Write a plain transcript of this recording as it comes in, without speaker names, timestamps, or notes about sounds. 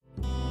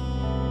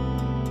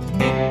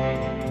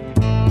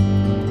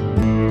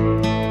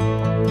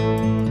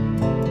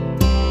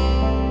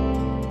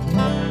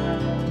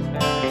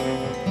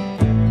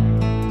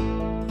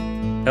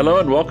Hello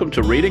and welcome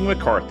to Reading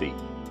McCarthy.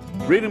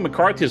 Reading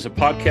McCarthy is a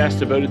podcast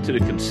devoted to the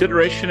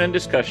consideration and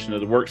discussion of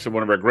the works of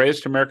one of our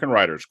greatest American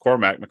writers,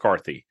 Cormac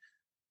McCarthy.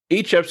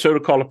 Each episode will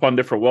call upon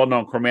different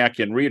well-known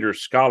Cormacian readers,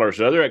 scholars,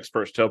 and other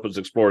experts to help us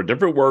explore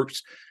different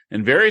works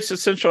and various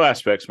essential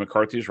aspects of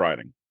McCarthy's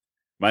writing.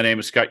 My name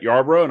is Scott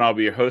Yarbrough, and I'll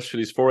be your host for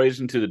these forays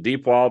into the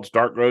deep wilds,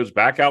 dark roads,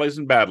 back alleys,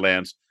 and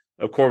badlands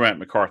of Cormac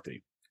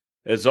McCarthy.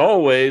 As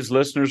always,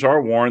 listeners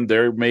are warned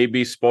there may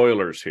be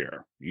spoilers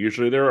here.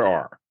 Usually there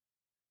are.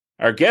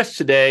 Our guest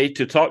today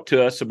to talk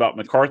to us about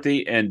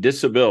McCarthy and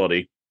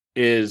disability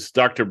is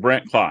Dr.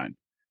 Brent Cline.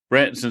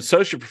 Brent is an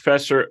associate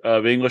professor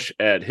of English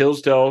at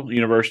Hillsdale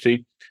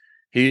University.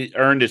 He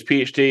earned his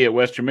PhD at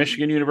Western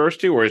Michigan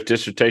University, where his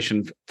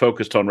dissertation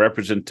focused on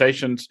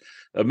representations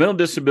of mental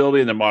disability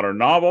in the modern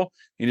novel.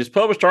 He has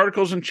published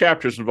articles and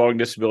chapters involving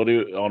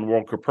disability on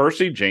Walker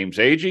Percy, James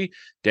Agee,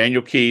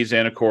 Daniel Keyes,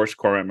 and, of course,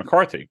 Cormac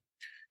McCarthy.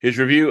 His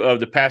review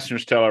of The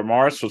Passenger's Tale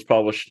Morris was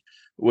published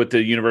with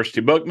the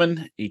University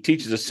Bookman. He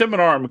teaches a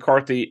seminar on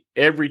McCarthy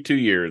every 2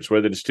 years,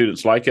 whether the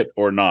students like it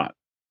or not.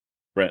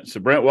 Brent. So,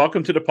 Brent,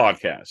 welcome to the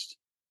podcast.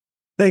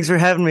 Thanks for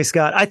having me,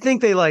 Scott. I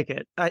think they like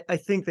it. I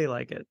think they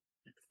like it.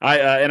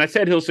 And I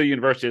said Hillsdale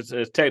University.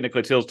 It's technically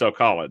it's Hillsdale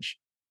College.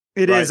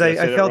 It right? is.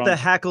 I felt the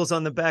hackles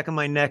on the back of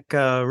my neck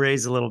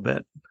raise a little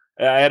bit.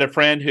 I had a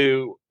friend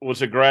who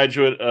was a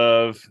graduate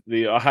of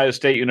the Ohio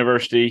State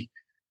University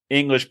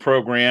English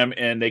program,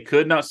 and they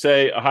could not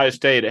say Ohio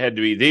State. It had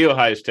to be the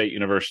Ohio State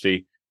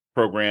University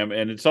program.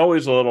 And it's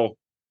always a little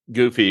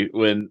goofy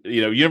when,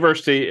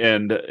 university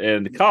and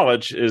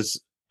college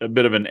is a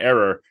bit of an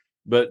error,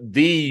 but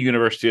the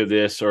university of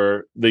this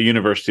or the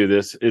university of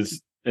this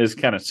is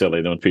kind of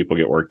silly when people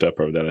get worked up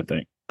over that, I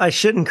think. I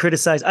shouldn't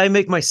criticize. I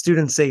make my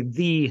students say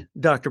the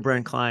Dr.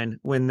 Brent Cline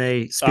when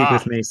they speak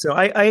with me. So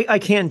I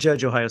can't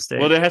judge Ohio State.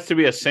 Well, there has to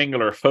be a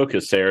singular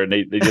focus there, and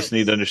they just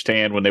need to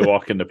understand when they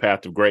walk in the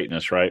path of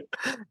greatness, right?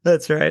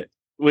 That's right.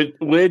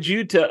 Would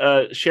you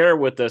share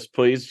with us,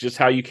 please, just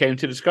how you came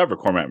to discover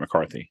Cormac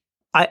McCarthy?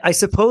 I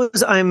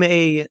suppose I'm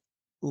a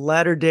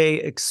latter-day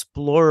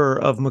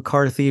explorer of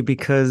McCarthy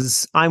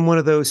because I'm one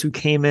of those who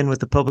came in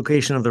with the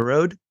publication of The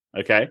Road.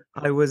 Okay.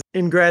 I was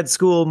in grad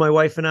school. My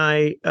wife and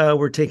I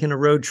were taking a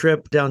road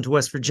trip down to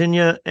West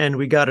Virginia, and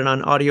we got it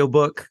on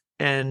audiobook,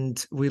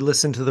 and we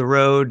listened to The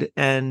Road,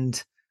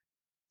 and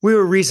we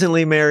were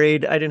recently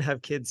married. I didn't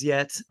have kids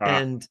yet,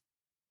 and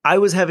I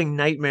was having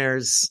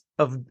nightmares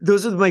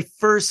those are my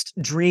first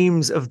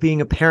dreams of being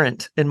a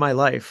parent in my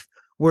life,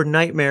 were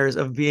nightmares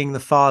of being the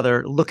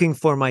father, looking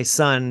for my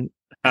son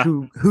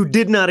who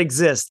did not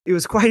exist. It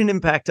was quite an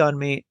impact on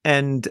me.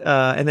 And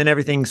then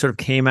everything sort of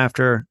came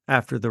after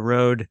The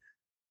Road.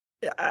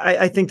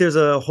 I think there's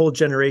a whole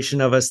generation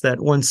of us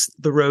that once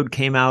The Road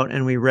came out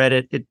and we read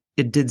it,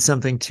 it did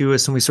something to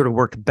us, and we sort of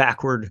worked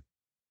backward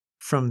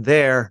from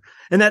there.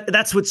 And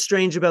that's what's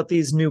strange about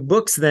these new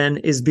books then,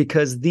 is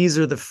because these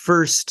are the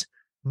first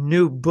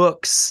new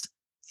books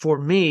for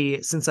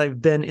me since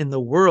I've been in the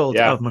world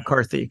of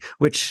McCarthy,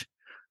 which,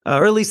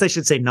 or at least I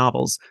should say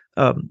novels,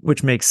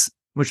 which makes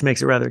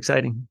it rather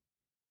exciting.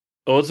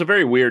 Well, it's a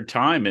very weird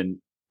time in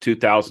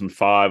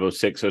 2005,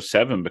 06,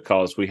 07,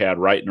 because we had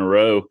right in a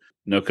row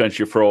No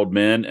Country for Old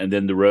Men, and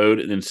then The Road,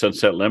 and then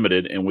Sunset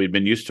Limited, and we've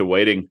been used to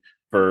waiting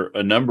for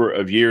a number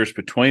of years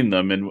between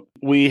them. And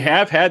we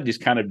have had these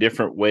kind of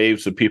different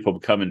waves of people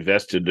become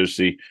invested. There's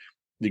the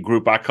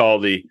group I call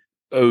the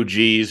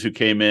OGs who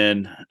came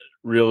in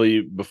really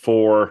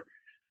before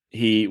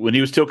when he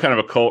was still kind of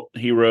a cult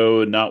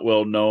hero and not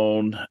well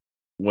known,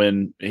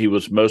 when he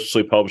was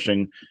mostly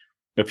publishing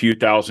a few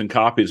thousand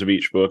copies of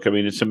each book. I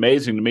mean, it's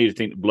amazing to me to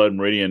think that Blood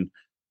Meridian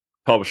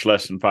published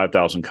less than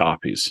 5,000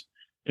 copies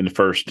in the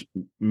first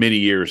many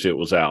years it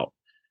was out.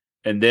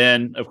 And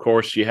then, of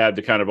course, you had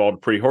the kind of All the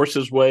Pretty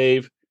Horses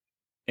wave.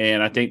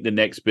 And I think the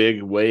next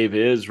big wave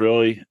is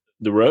really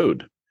The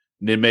Road.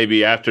 And then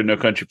maybe after No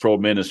Country for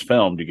Old Men is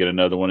filmed, you get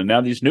another one. And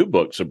now these new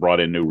books have brought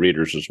in new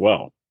readers as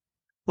well.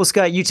 Well,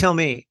 Scott, you tell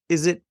me,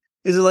 is it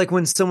like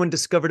when someone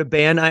discovered a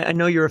band? I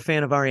know you're a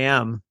fan of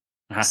REM.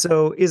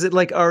 So is it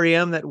like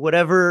REM that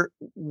whatever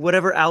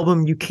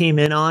album you came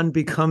in on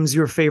becomes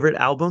your favorite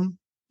album?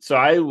 So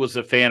I was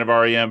a fan of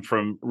REM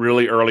from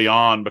really early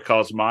on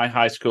because my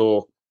high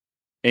school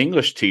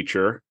English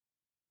teacher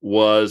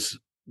was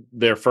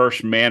their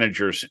first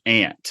manager's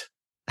aunt.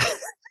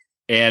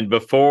 And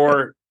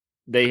before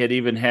they had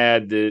even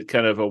had the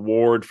kind of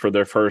award for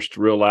their first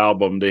real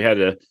album, they had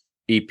a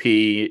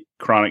EP,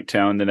 Chronic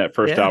Town, then that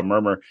first album,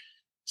 Murmur.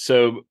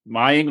 So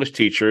my English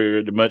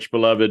teacher, the much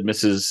beloved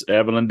Mrs.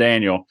 Evelyn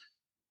Daniel,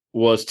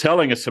 was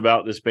telling us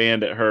about this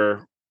band that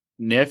her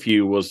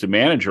nephew was the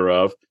manager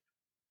of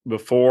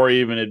before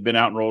even had been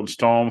out in Rolling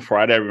Stone, before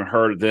I'd ever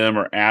heard of them,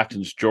 or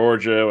Athens,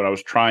 Georgia, when I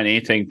was trying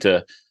anything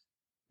to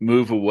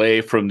move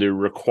away from the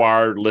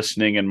required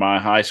listening in my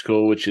high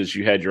school, which is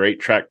you had your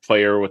 8-track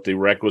player with the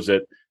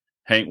requisite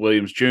Hank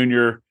Williams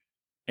Jr.,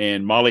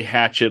 and Molly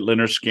Hatchet,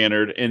 Leonard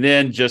Skinner, and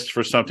then just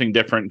for something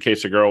different in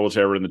case a girl was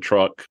ever in the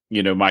truck,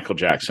 Michael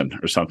Jackson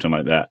or something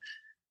like that.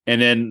 And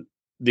then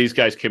these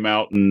guys came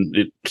out, and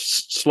it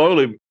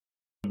slowly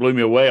It blew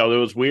me away, although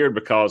it was weird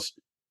because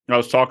I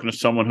was talking to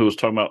someone who was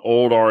talking about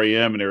old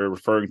REM, and they were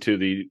referring to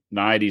the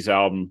 90s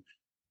album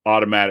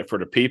Automatic for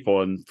the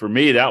People. And for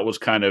me, that was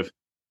kind of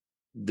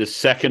the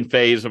second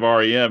phase of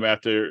REM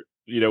after,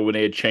 when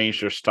they had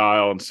changed their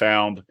style and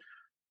sound.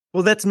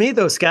 Well, that's me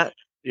though, Scott.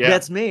 Yeah.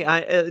 That's me.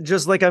 I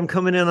just like I'm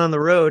coming in on the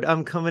road.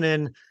 I'm coming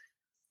in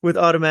with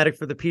Automatic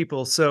for the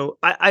People. So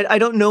I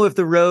don't know if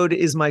the road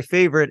is my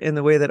favorite in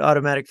the way that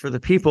Automatic for the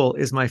People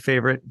is my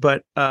favorite.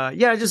 But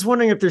just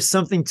wondering if there's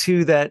something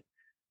to that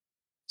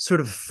sort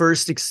of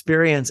first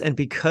experience. And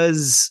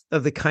because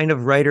of the kind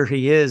of writer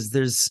he is,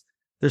 there's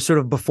sort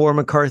of before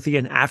McCarthy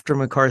and after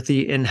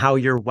McCarthy in how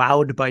you're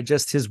wowed by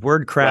just his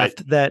word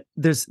craft, that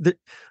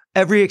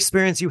every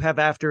experience you have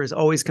after is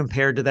always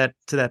compared to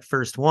that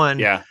first one.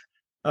 Yeah.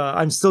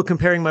 I'm still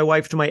comparing my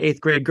wife to my 8th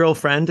grade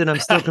girlfriend, and I'm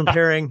still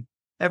comparing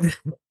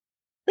everything.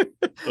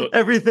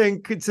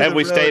 Have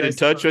we stayed in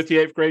touch with the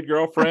 8th grade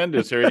girlfriend?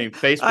 Is there any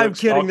Facebook? I'm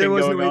kidding. There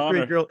was no 8th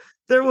grade girl.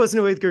 There was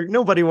no 8th grade.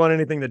 Nobody wanted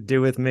anything to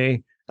do with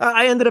me.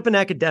 I ended up an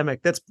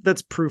academic.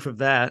 That's proof of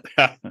that.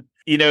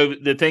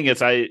 The thing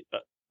is,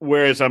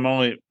 whereas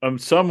I'm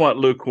somewhat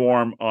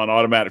lukewarm on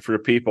Automatic for the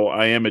People,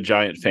 I am a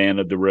giant fan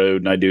of The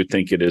Road, and I do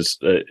think it is.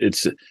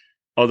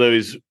 Although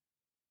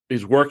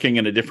he's working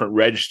in a different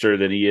register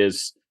than he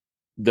is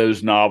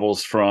those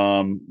novels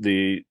from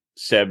the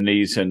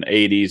 70s and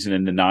 80s and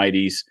in the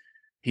 90s.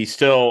 It's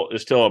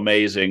still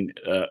amazing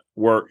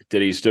work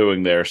that he's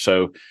doing there.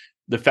 So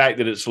the fact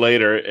that it's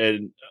later,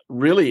 and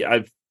really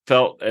I've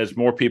felt as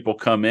more people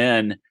come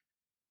in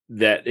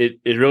that it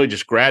really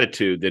just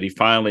gratitude that he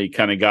finally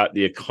kind of got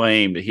the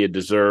acclaim that he had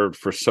deserved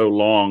for so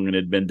long and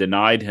had been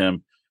denied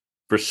him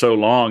for so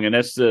long. And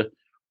that's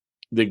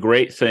the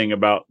great thing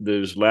about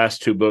those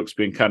last 2 books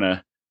being kind of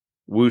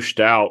whooshed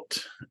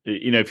out.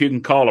 If you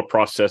can call a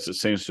process that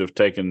seems to have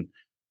taken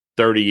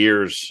 30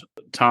 years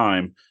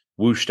time,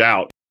 whooshed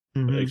out,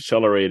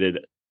 accelerated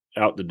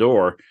out the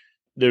door,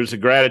 there's a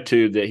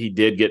gratitude that he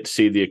did get to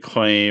see the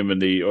acclaim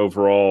and the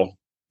overall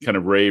kind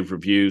of rave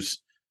reviews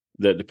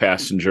that The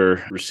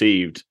Passenger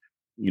received,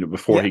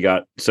 before he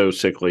got so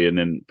sickly and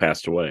then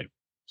passed away.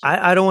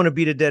 I don't want to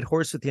beat a dead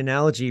horse with the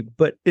analogy,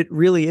 but it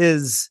really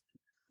is.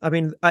 I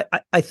mean,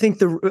 I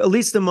think at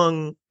least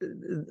among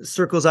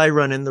circles I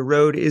run in, The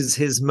Road is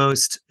his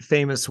most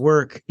famous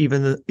work,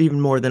 even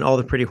more than All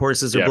the Pretty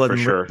Horses or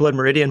Blood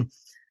Meridian.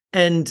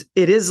 And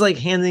it is like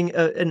handing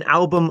an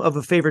album of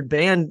a favorite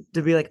band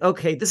to be like,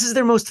 okay, this is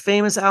their most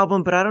famous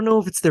album, but I don't know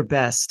if it's their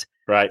best.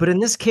 Right. But in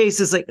this case,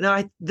 it's like,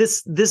 no,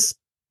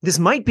 this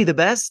might be the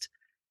best.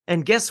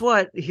 And guess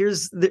what?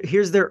 Here's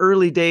their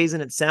early days,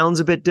 and it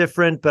sounds a bit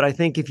different. But I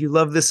think if you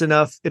love this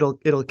enough,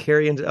 it'll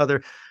carry into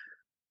other.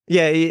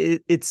 Yeah,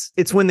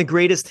 it's when the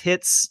greatest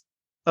hits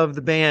of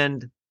the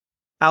band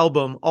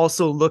album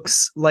also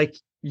looks like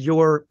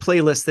your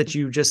playlist that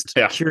you just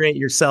curate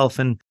yourself.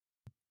 And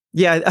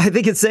yeah, I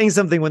think it's saying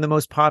something when the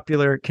most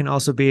popular can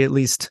also be at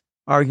least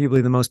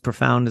arguably the most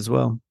profound as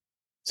well.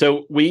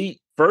 So we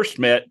first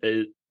met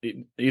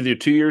either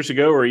 2 years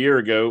ago or a year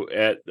ago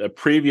at a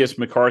previous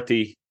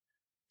McCarthy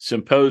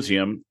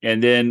symposium.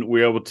 And then we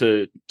were able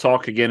to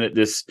talk again at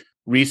this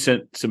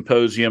recent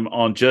symposium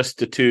on just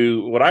the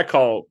 2, what I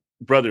call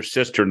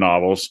brother-sister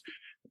novels.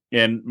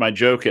 And my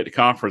joke at the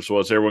conference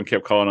was everyone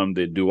kept calling them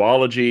the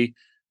duology,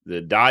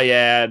 the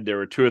dyad. There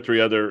were 2 or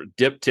 3 other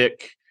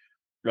diptych.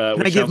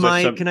 Can I give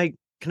my can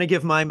I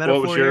give my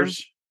metaphor? What was yours?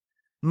 Here?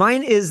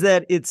 Mine is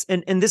that it's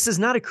and this is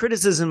not a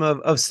criticism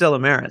of Stella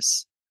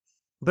Maris,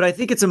 but I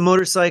think it's a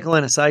motorcycle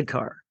and a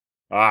sidecar.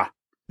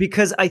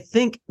 Because I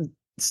think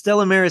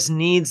Stella Maris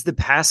needs The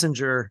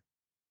Passenger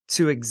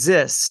to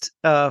exist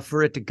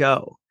for it to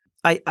go.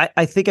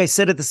 I think I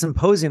said at the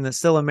symposium that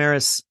Stella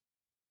Maris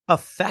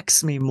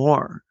affects me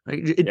more.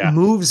 It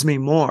moves me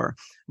more,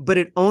 but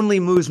it only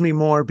moves me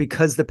more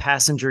because The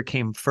Passenger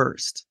came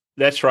first.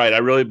 That's right. I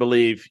really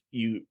believe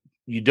you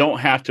don't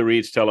have to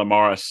read Stella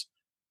Maris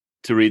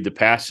to read The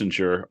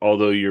Passenger,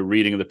 although your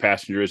reading of The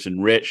Passenger is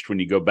enriched when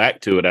you go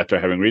back to it after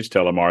having read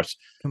Stella Maris.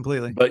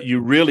 Completely. But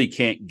you really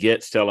can't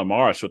get Stella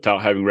Maris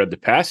without having read The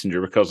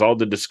Passenger, because all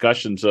the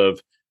discussions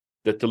of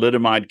the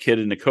thalidomide kid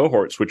in the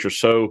cohorts, which are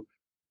so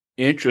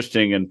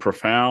interesting and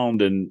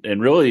profound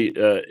and really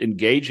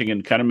engaging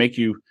and kind of make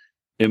you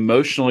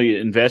emotionally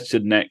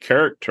invested in that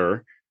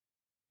character,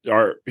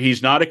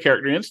 he's not a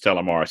character in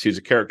Stella Maris. He's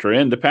a character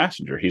in The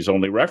Passenger. He's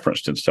only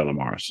referenced in Stella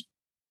Maris.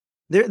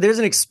 There's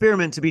an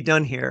experiment to be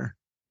done here.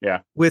 Yeah.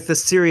 With a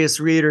serious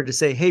reader to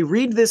say, hey,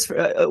 read this.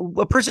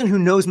 A person who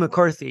knows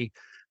McCarthy,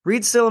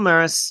 read Stella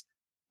Maris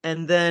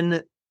and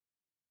then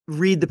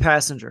read The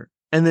Passenger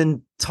and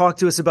then talk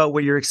to us about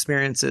what your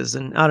experience is.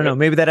 And I don't know,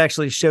 maybe that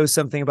actually shows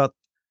something about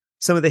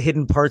some of the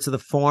hidden parts of the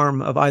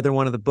form of either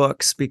one of the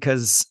books,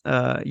 because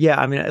I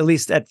mean, at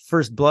least at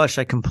first blush,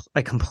 I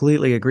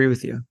completely agree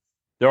with you.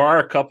 There are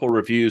a couple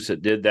reviews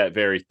that did that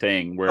very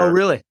thing where, oh,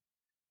 really?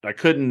 I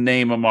couldn't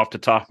name them off the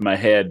top of my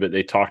head, but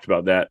they talked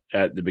about that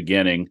at the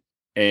beginning.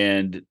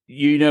 And,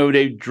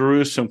 they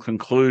drew some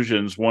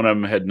conclusions. One of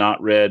them had not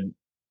read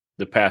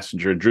The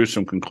Passenger and drew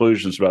some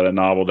conclusions about a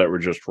novel that were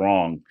just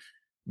wrong.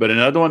 But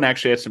another one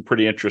actually had some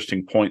pretty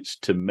interesting points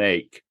to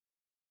make.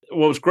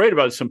 What was great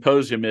about the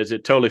symposium is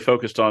it totally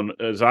focused on,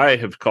 as I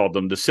have called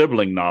them, the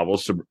sibling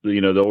novels,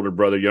 the older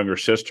brother, younger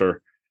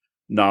sister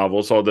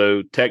novels,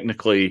 although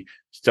technically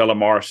Stella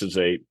Maris is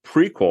a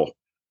prequel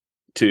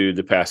to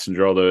The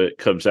Passenger, although it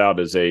comes out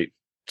as a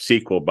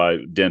sequel by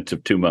dint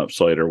of 2 months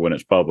later when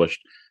it's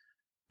published.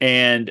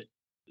 And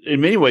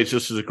in many ways,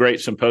 this is a great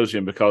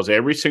symposium because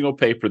every single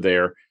paper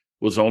there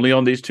was only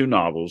on these 2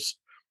 novels.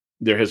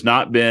 There has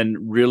not been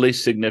really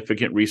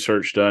significant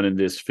research done in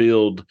this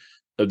field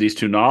of these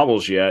 2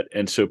 novels yet.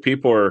 And so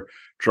people are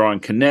drawing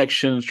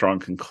connections, drawing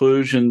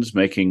conclusions,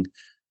 making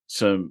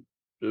some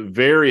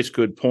various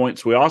good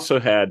points. We also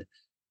had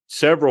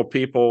several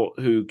people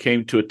who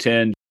came to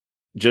attend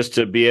just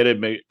to be at a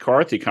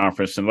McCarthy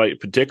conference, and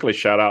particularly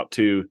shout out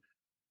to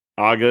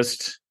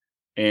August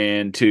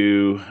and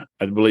to,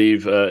 I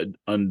believe,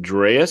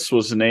 Andreas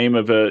was the name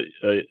of a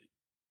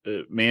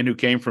man who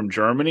came from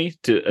Germany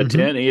to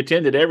attend. He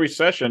attended every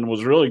session,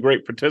 was a really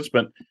great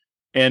participant.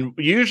 And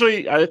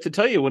usually, I have to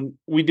tell you, when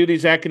we do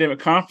these academic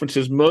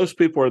conferences, most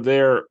people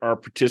are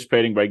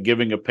participating by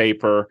giving a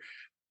paper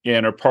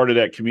and are part of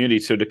that community.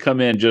 So to come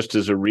in just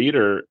as a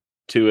reader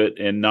to it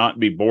and not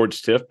be bored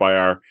stiff by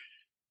our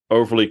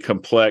overly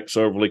complex,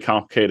 overly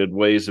complicated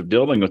ways of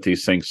dealing with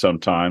these things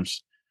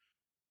sometimes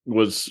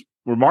was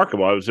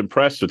remarkable. I was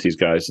impressed with these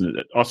guys. And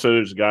also,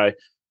 there's a guy,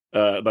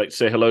 I'd like to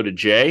say hello to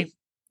Jay.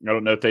 I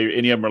don't know if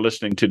any of them are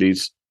listening to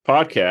these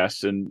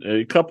podcasts. And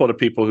a couple of the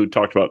people who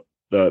talked about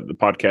the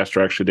podcast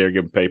are actually there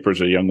giving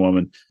papers. A young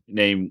woman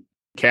named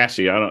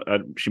Cassie,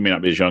 she may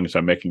not be as young as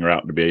I'm making her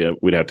out to be.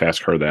 We'd have to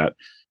ask her that.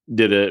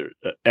 Did an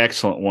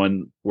excellent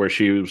one where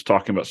she was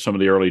talking about some of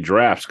the early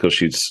drafts because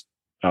she's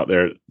out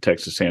there at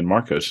Texas San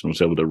Marcos and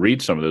was able to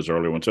read some of those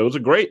early ones. So it was a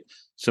great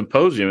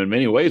symposium in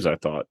many ways, I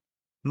thought.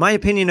 My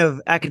opinion of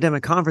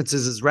academic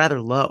conferences is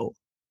rather low.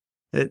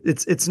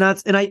 It's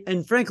not,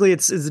 and frankly,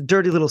 it's a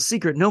dirty little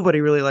secret. Nobody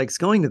really likes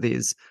going to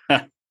these.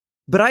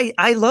 But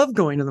I love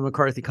going to the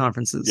McCarthy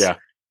conferences. Yeah.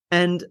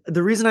 And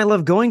the reason I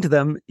love going to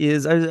them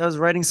is I was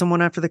writing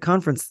someone after the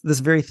conference, this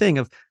very thing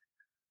of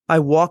I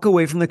walk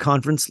away from the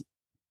conference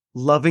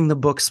loving the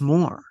books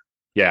more.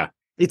 Yeah.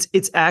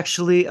 It's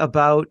actually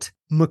about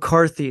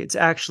McCarthy.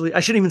 I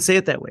shouldn't even say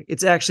it that way.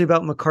 It's actually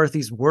about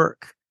McCarthy's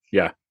work.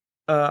 Yeah.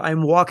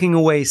 I'm walking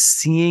away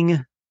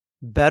seeing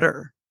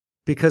better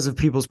because of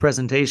people's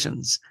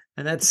presentations.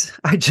 And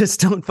I just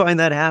don't find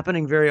that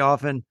happening very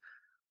often.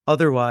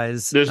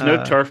 Otherwise, there's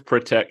no turf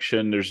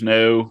protection. There's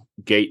no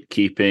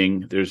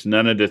gatekeeping. There's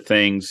none of the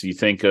things you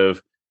think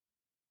of,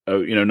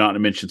 not to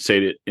mention, say,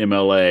 the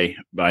MLA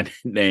by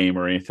name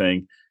or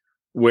anything,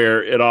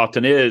 where it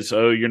often is,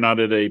 you're not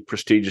at a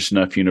prestigious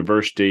enough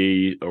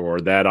university, or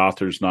that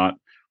author's not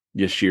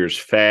this year's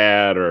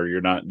fad, or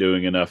you're not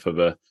doing enough of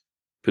a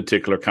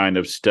particular kind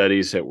of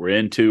studies that we're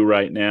into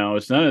right now.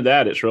 It's none of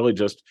that. It's really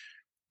just,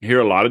 here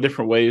are a lot of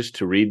different ways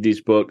to read these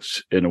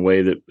books in a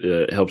way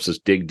that helps us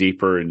dig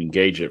deeper and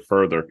engage it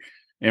further.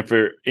 And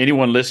for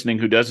anyone listening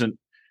who doesn't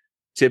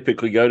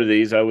typically go to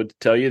these, I would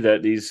tell you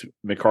that these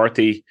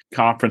McCarthy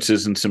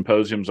conferences and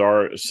symposiums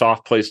are a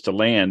soft place to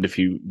land if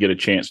you get a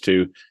chance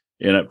to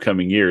in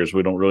upcoming years.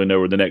 We don't really know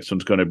where the next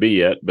one's going to be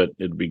yet, but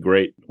it'd be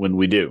great when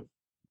we do.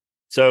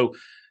 So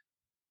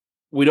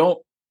we're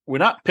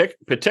not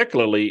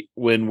particularly,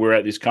 when we're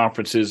at these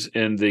conferences,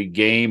 in the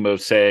game of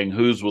saying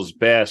whose was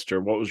best or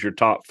what was your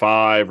top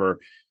 5 or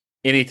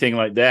anything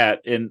like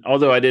that. And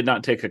although I did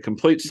not take a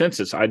complete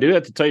census, I do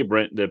have to tell you,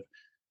 Brent, the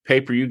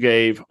paper you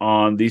gave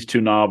on these 2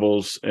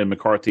 novels and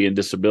McCarthy and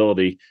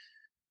disability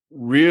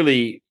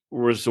really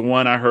was the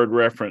one I heard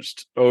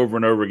referenced over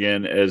and over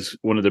again as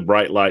one of the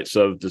bright lights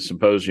of the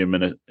symposium,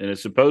 and a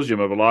symposium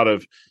of a lot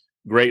of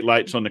great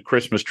lights on the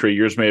Christmas tree.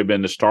 Yours may have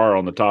been the star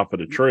on the top of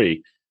the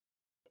tree.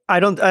 I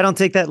don't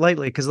take that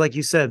lightly, because like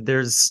you said,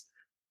 there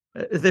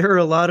are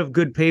a lot of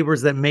good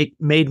papers that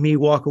made me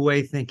walk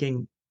away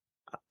thinking,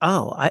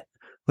 what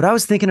I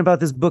was thinking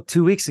about this book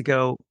 2 weeks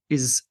ago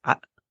is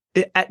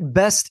at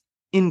best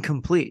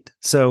incomplete.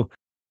 So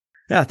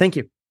yeah, thank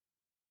you.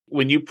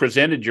 When you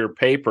presented your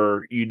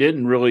paper, you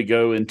didn't really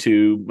go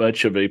into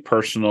much of a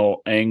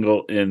personal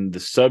angle in the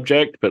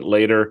subject, but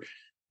later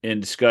in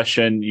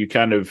discussion, you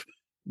kind of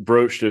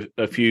broached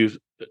a few,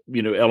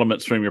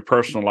 elements from your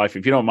personal life.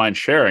 If you don't mind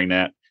sharing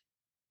that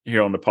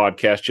here on the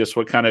podcast, just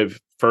what kind of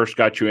first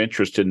got you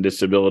interested in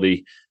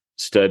disability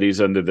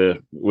studies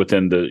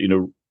within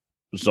the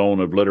zone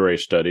of literary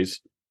studies?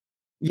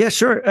 Yeah,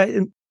 sure.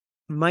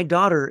 My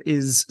daughter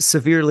is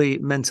severely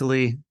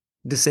mentally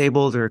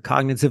disabled or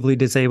cognitively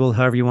disabled,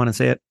 however you want to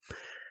say it.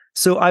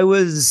 So I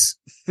was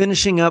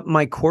finishing up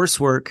my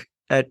coursework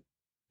at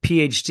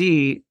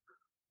PhD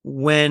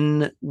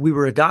when we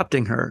were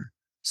adopting her.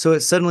 So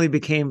it suddenly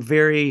became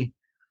very,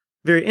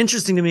 very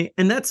interesting to me.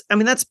 And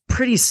that's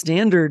pretty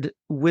standard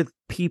with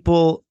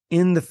people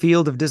in the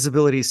field of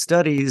disability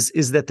studies,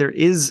 is that there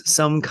is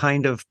some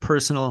kind of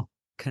personal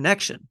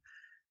connection.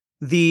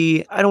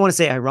 I don't want to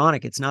say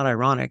ironic, it's not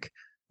ironic,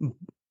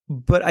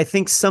 but I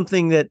think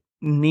something that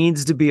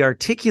needs to be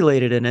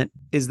articulated in it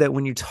is that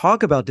when you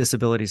talk about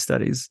disability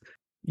studies,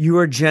 you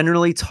are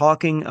generally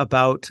talking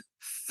about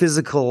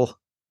physical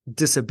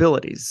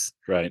disabilities.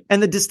 Right.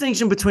 And the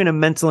distinction between a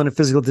mental and a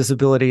physical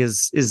disability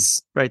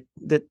is right.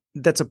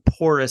 That's a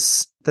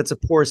porous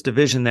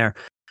division there.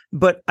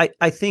 But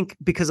I think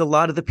because a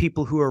lot of the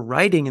people who are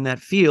writing in that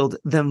field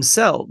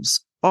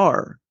themselves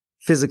are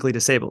physically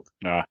disabled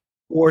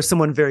or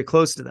someone very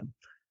close to them.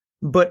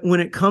 But when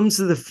it comes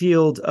to the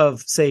field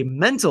of, say,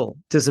 mental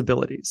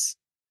disabilities,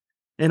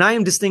 and I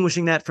am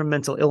distinguishing that from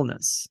mental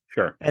illness.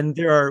 Sure. And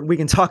we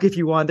can talk if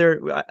you want,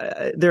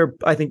 they're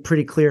I think,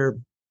 pretty clear,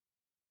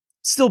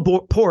 still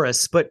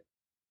porous, but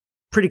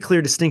pretty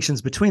clear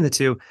distinctions between the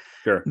two.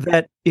 Sure.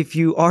 That if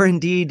you are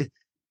indeed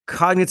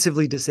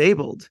cognitively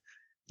disabled,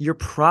 you're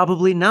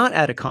probably not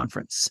at a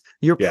conference.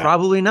 You're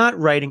probably not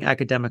writing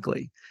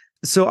academically.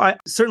 So I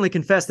certainly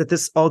confess that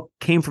this all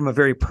came from a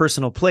very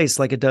personal place,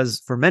 like it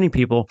does for many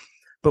people.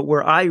 But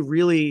where I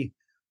really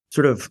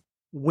sort of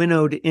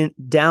winnowed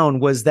down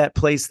was that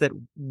place that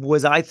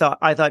was, I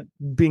thought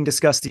being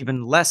discussed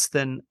even less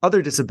than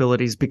other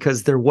disabilities,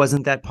 because there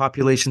wasn't that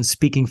population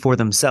speaking for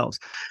themselves.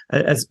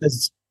 As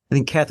I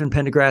think Catherine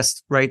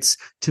Pendergrast writes,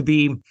 to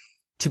be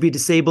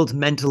disabled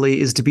mentally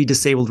is to be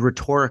disabled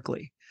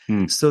rhetorically.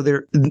 So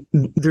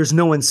there's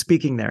no one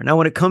speaking there. Now,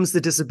 when it comes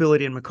to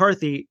disability and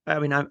McCarthy, I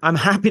mean, I'm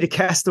happy to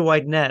cast a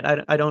wide net.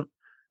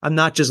 I'm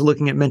not just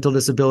looking at mental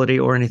disability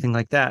or anything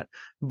like that,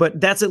 but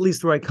that's at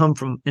least where I come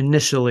from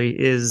initially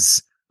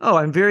is,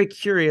 I'm very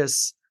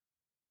curious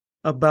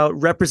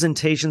about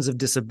representations of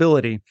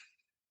disability.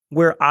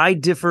 Where I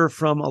differ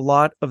from a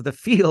lot of the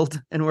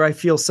field and where I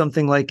feel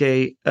something like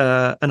an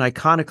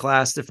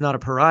iconoclast, if not a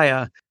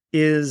pariah,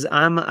 is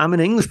I'm an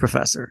English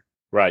professor.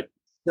 Right.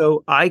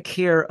 So I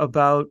care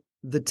about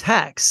the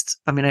text.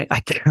 I mean, I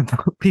care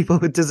about people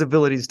with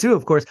disabilities too,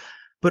 of course,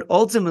 but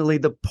ultimately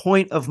the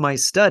point of my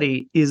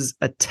study is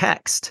a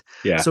text.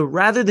 Yeah. So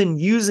rather than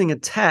using a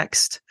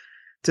text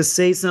to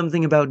say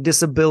something about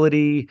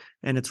disability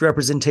and its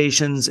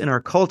representations in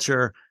our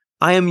culture,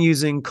 I am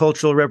using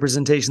cultural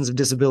representations of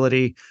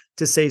disability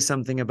to say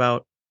something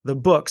about the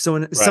book. So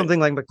in something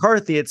like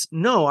McCarthy,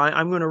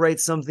 I'm going to write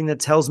something that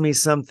tells me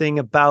something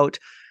about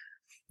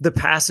the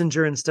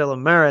passenger in Stella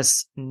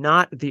Maris,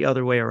 not the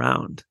other way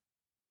around.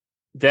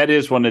 That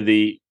is one of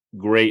the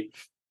great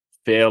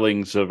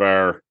failings of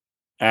our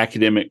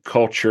academic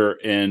culture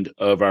and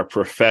of our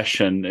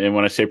profession. And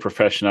when I say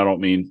profession, I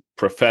don't mean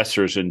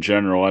professors in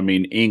general. I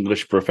mean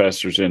English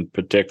professors in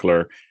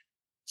particular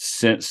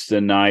since the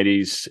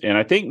 90s. And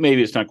I think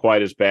maybe it's not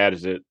quite as bad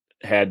as it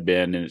had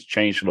been, and it's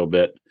changed a little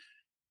bit.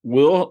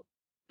 We'll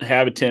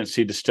have a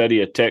tendency to study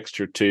a text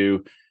or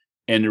two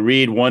and to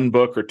read one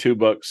book or two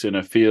books in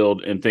a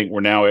field and think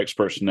we're now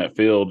experts in that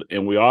field.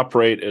 And we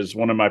operate, as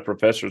one of my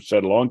professors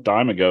said a long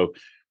time ago,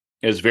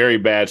 as very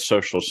bad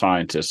social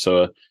scientists.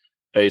 So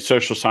a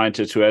social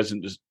scientist who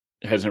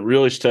hasn't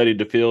really studied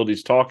the field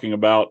he's talking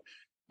about,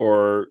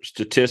 or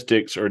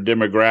statistics or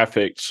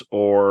demographics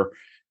or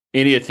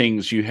any of the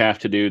things you have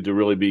to do to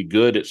really be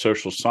good at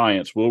social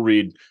science. We'll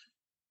read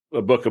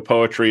a book of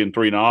poetry and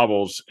 3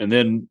 novels and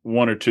then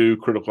 1 or 2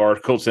 critical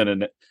articles and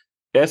an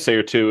essay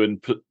or 2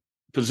 and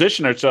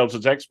position ourselves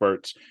as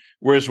experts.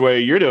 Whereas the way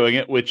you're doing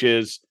it, which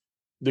is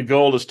the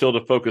goal is still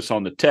to focus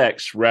on the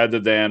text rather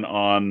than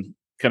on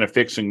kind of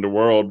fixing the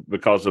world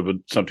because of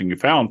something you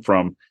found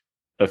from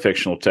a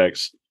fictional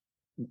text,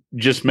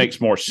 just makes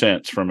more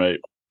sense from a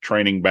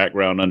training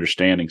background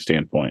understanding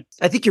standpoint.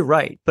 I think you're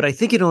right, but I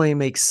think it only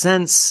makes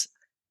sense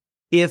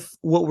if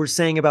what we're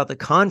saying about the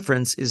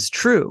conference is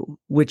true,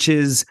 which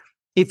is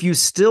if you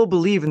still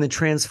believe in the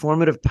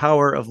transformative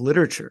power of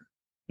literature.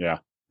 Yeah.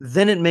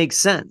 Then it makes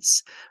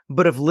sense.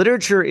 But if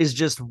literature is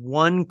just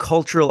one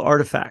cultural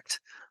artifact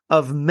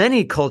of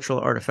many cultural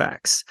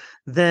artifacts,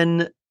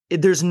 then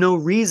there's no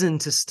reason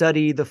to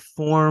study the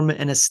form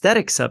and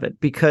aesthetics of it,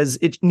 because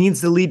it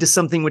needs to lead to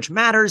something which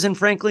matters. And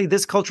frankly,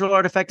 this cultural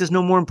artifact is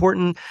no more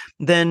important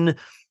than,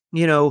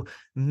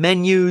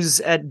 menus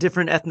at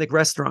different ethnic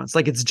restaurants.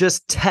 Like, it's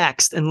just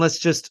text, and let's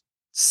just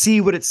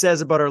see what it says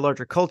about our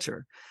larger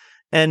culture.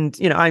 And,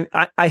 I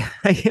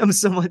am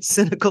somewhat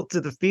cynical to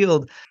the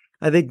field.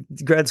 I think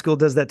grad school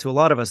does that to a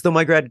lot of us, though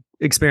my grad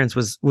experience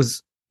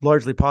was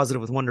largely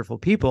positive with wonderful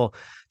people.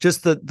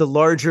 Just the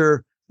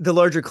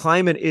larger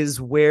climate is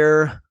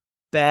where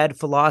bad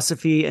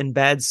philosophy and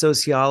bad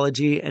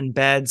sociology and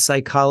bad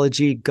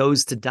psychology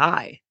goes to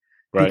die.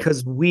 Right.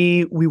 Because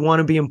we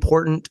want to be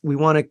important. We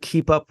want to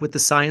keep up with the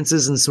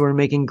sciences. And so we're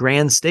making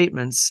grand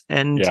statements.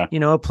 And,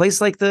 a place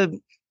like the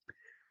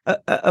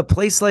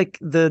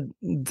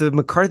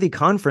McCarthy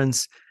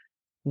conference,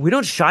 we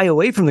don't shy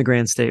away from the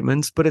grand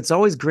statements, but it's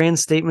always grand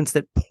statements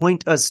that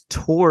point us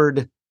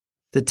toward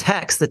the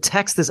text. The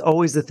text is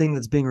always the thing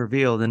that's being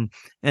revealed. And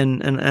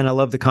I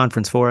love the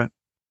conference for it.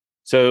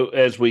 So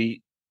as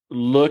we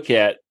look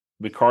at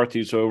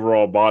McCarthy's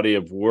overall body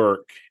of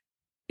work,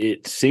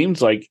 it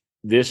seems like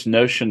this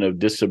notion of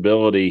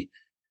disability,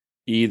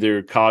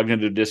 either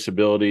cognitive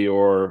disability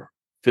or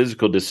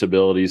physical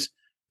disabilities,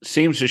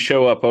 seems to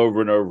show up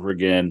over and over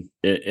again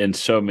in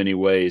so many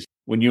ways.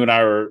 When you and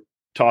I were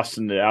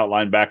tossing the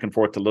outline back and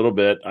forth a little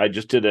bit, I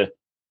just did a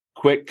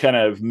quick kind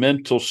of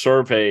mental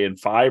survey, and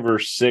 5 or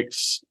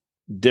 6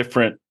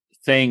 different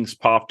things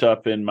popped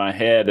up in my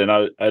head. And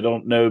I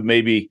don't know,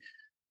 maybe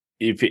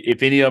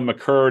if any of them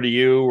occur to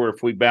you, or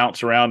if we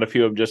bounce around a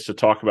few of them just to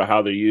talk about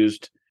how they're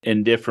used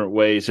in different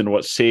ways and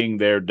what seeing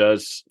there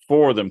does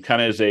for them,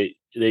 kind of as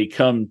they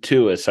come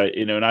to us.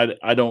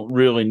 I don't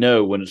really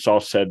know when it's all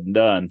said and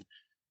done.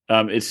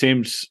 It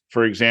seems,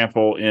 for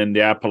example, in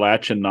the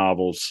Appalachian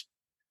novels,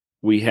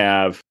 we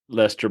have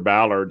Lester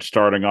Ballard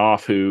starting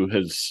off, who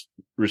has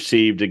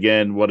received,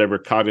 again, whatever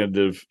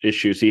cognitive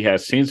issues he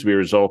has, seems to be a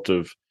result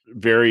of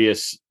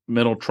various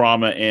mental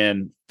trauma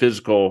and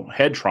physical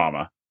head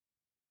trauma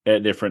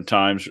at different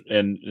times,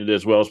 and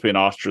as well as being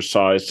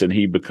ostracized. And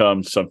he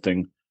becomes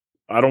something,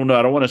 I don't know,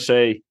 I don't want to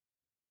say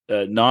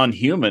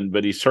non-human,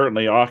 but he's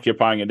certainly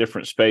occupying a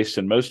different space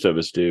than most of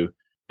us do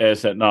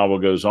as that novel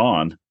goes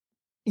on.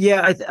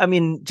 Yeah, I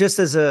mean, just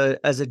as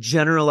a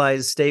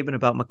generalized statement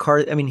about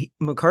McCarthy, I mean,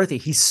 McCarthy,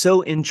 he's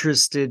so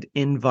interested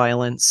in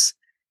violence.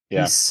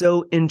 Yeah. He's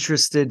so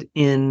interested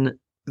in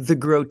the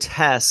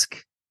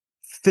grotesque,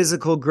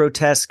 physical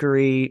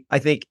grotesquerie, I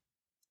think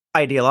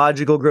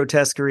ideological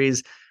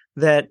grotesqueries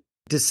that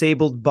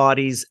disabled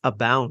bodies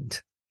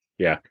abound.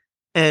 Yeah.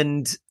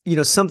 And,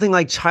 something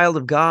like Child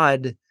of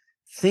God,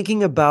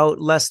 thinking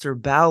about Lester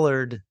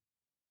Ballard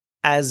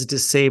as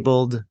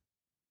disabled,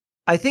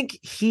 I think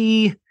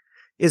he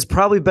is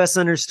probably best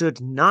understood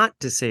not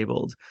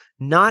disabled,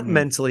 not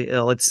mentally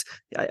ill.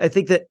 I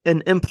think that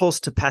an impulse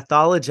to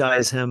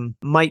pathologize him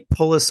might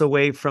pull us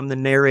away from the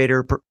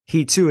narrator.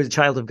 He too is a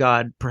child of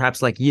God,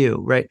 perhaps like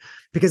you, right?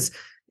 Because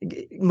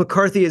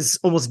McCarthy is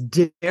almost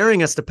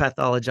daring us to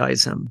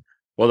pathologize him.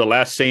 Well, the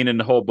last scene in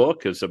the whole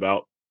book is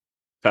about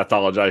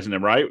pathologizing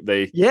him, right?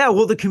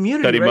 The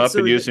community cut him up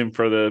and use him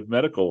for the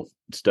medical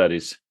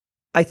studies.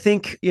 I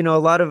think, a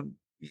lot of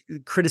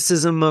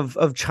criticism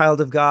of Child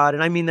of God,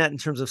 and I mean that in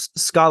terms of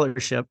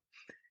scholarship,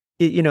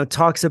 it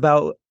talks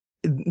about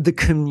the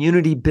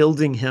community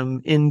building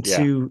him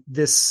into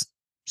this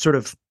sort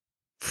of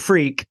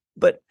freak.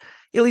 But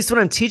at least when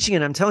I'm teaching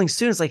it, I'm telling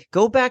students, like,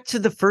 go back to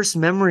the first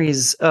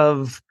memories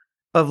of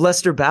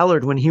Lester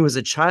Ballard when he was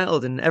a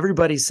child, and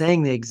everybody's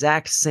saying the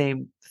exact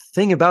same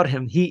thing about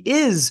him. He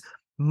is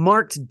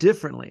marked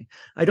differently.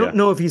 I don't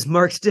know if he's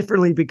marked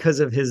differently because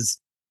of his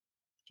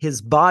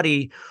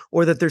body,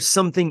 or that there's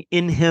something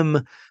in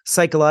him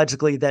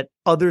psychologically that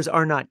others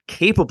are not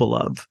capable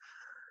of.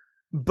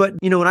 But,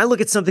 when I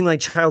look at something like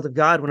Child of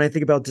God, when I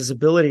think about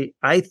disability,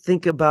 I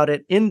think about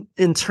it in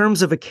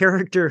terms of a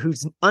character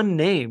who's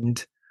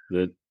unnamed,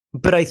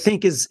 but I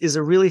think is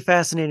a really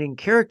fascinating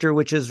character,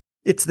 which is,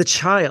 it's the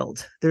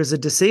child. There's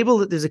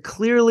a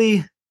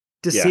clearly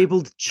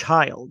disabled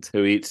child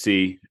who eats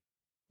the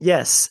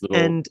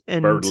and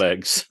bird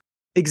legs.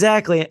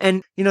 Exactly.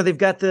 And, they've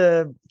got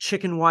the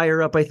chicken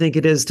wire up, I think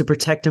it is, to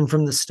protect him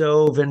from the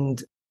stove.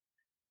 And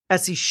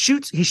as he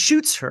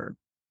shoots her.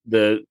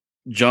 The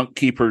junk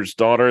keeper's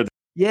daughter.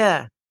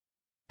 Yeah.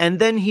 And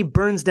then he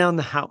burns down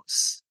the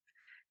house.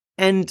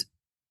 And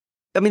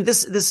I mean,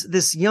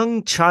 this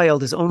young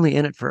child is only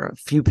in it for a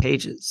few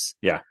pages.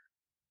 Yeah.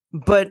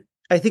 But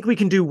I think we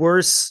can do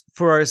worse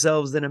for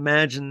ourselves than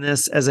imagine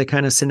this as a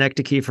kind of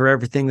synecdoche for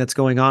everything that's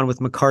going on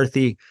with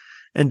McCarthy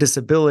and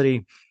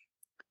disability.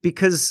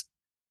 Because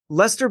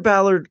Lester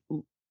Ballard,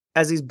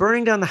 as he's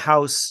burning down the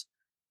house,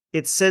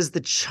 it says the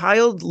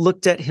child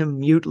looked at him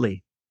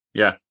mutely.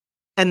 Yeah.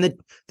 And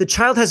the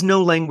child has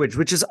no language,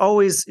 which is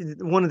always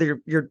one of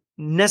your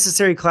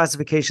necessary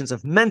classifications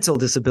of mental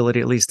disability,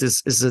 at least,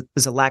 is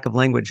a lack of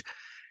language.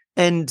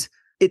 And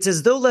it's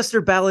as though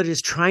Lester Ballard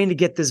is trying to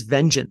get this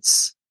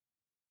vengeance.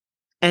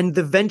 And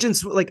the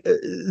vengeance,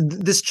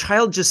 this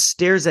child just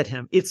stares at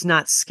him. It's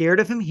not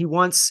scared of him.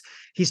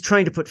 He's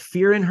trying to put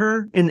fear in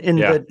her, in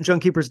the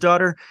junk keeper's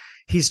daughter.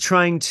 He's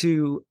trying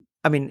to,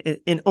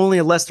 in only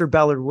a Lester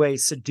Ballard way,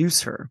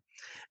 seduce her.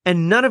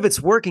 And none of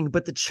it's working,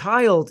 but the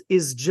child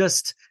is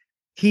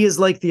he is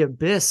like the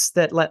abyss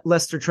that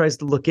Lester tries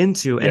to look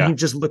into, and he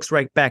just looks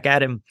right back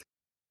at him.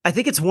 I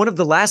think it's one of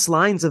the last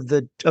lines of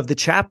the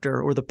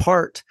chapter, or the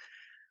part,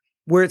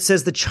 where it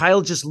says the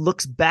child just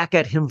looks back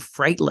at him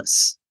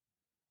frightless.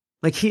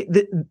 Like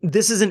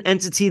this is an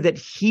entity that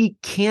he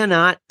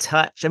cannot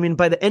touch. I mean,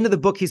 by the end of the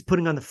book, he's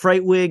putting on the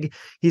fright wig.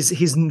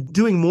 He's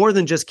doing more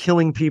than just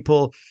killing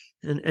people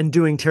and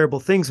doing terrible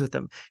things with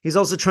them. He's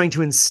also trying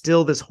to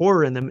instill this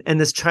horror in them, and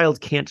this child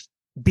can't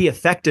be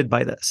affected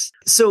by this.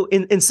 So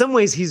in some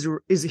ways,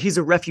 he's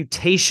a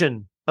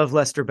refutation of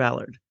Lester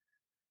Ballard.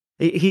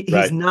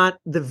 He's not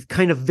the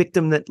kind of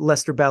victim that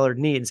Lester Ballard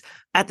needs.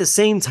 At the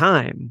same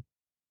time,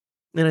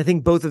 and I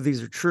think both of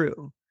these are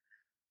true,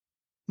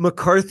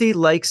 McCarthy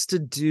likes to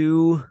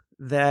do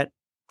that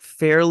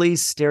fairly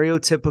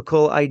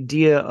stereotypical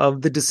idea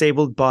of the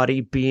disabled body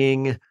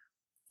being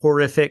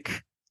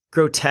horrific,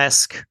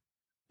 grotesque,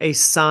 a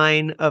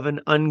sign of an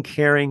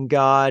uncaring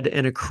God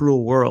and a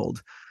cruel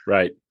world.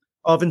 Right.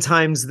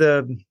 Oftentimes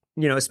the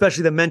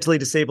especially the mentally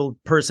disabled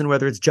person,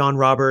 whether it's John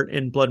Robert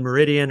in Blood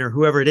Meridian or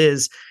whoever it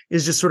is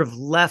just sort of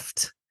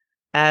left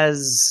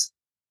as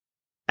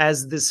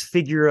this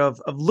figure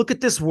of look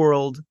at this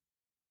world.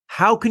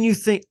 How can you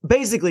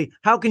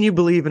how can you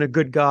believe in a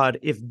good God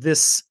if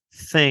this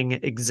thing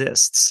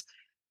exists?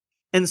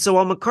 And so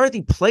while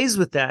McCarthy plays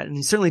with that, and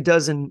he certainly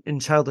does in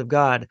Child of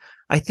God,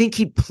 I think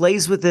he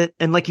plays with it,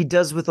 and like he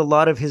does with a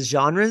lot of his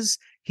genres,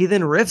 he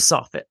then riffs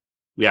off it.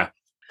 Yeah.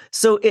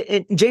 So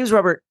James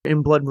Robert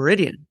in Blood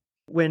Meridian,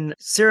 when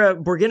Sarah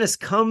Borginis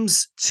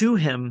comes to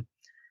him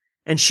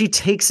and she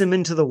takes him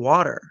into the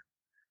water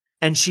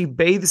and she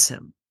bathes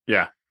him.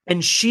 Yeah.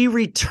 And she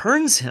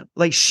returns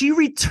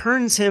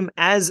him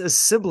as a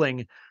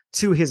sibling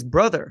to his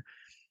brother.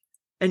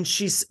 And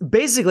she's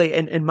basically,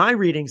 in my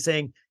reading,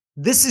 saying,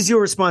 this is your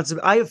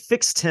responsibility. I have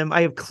fixed him.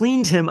 I have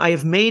cleaned him. I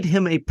have made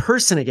him a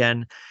person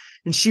again.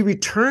 And she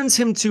returns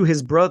him to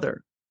his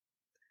brother.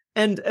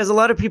 And as a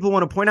lot of people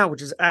want to point out,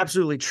 which is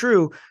absolutely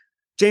true,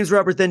 James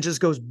Robert then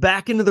just goes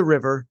back into the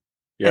river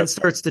and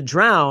starts to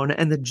drown.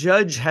 And the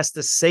judge has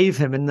to save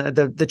him. And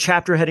the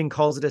chapter heading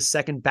calls it a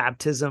second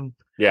baptism.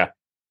 Yeah.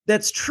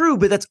 That's true,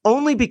 but that's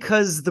only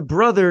because the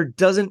brother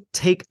doesn't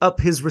take up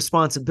his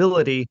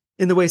responsibility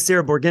in the way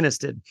Sarah Borginis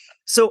did.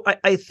 So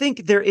I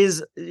think there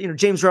is,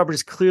 James Robert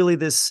is clearly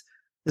this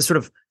sort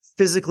of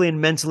physically and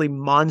mentally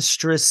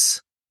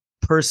monstrous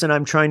person.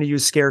 I'm trying to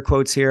use scare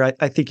quotes here.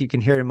 I think you can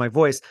hear it in my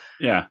voice.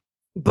 Yeah.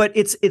 But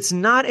it's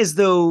not as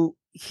though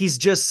he's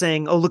just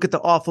saying, oh, look at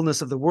the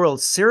awfulness of the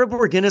world. Sarah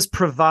Borginis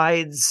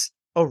provides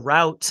a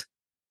route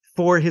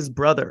for his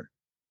brother.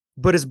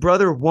 But his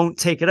brother won't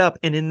take it up.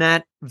 And in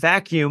that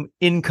vacuum,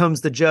 in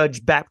comes the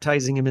judge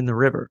baptizing him in the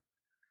river.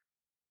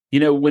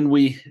 When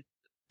we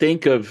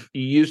think of,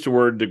 you used the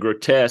word the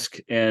grotesque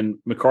and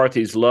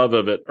McCarthy's love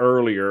of it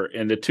earlier,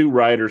 and the two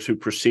writers who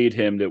precede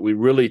him that we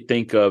really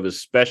think of as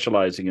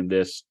specializing in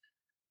this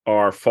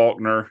are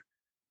Faulkner,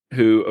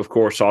 who, of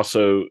course,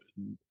 also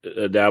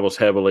dabbles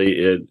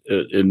heavily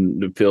in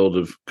the field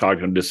of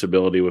cognitive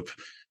disability with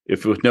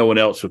no one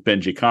else, with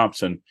Benji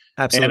Compson.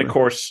 Absolutely. And, of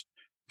course,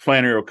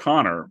 Flannery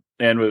O'Connor.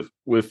 And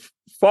with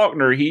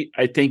Faulkner, he,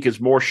 I think, is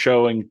more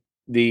showing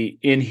the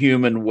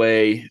inhuman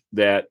way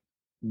that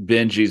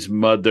Benji's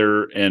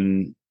mother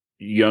and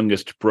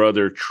youngest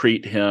brother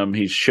treat him.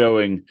 He's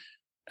showing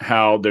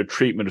how their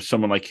treatment of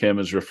someone like him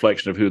is a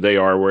reflection of who they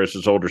are, whereas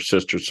his older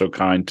sister's so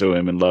kind to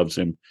him and loves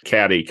him.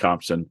 Caddy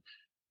Compson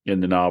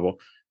in the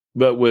novel.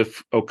 But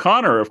with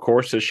O'Connor, of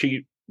course, as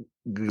she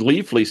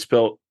gleefully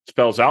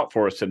spells out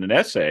for us in an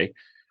essay,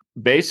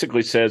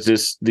 basically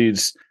says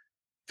these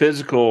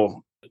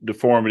physical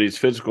deformities,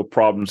 physical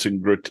problems,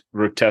 and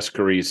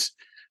grotesqueries,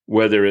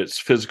 whether it's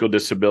physical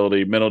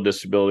disability, mental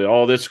disability,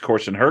 all this, of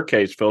course, in her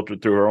case,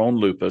 filtered through her own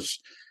lupus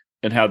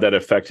and how that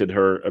affected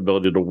her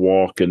ability to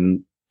walk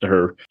and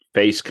her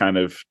face kind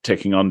of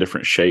taking on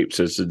different shapes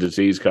as the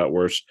disease got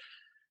worse.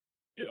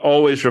 It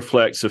always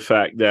reflects the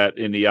fact that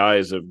in the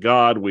eyes of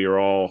God, we are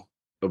all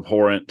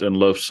abhorrent and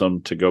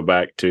loathsome, to go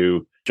back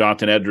to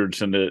Jonathan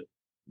Edwards and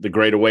the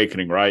Great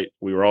Awakening, right?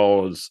 We were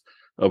all as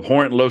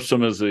abhorrent and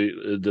loathsome as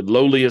the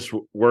lowliest,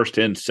 worst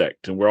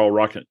insect, and we're all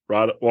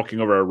walking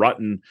over a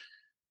rotten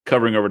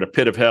covering over the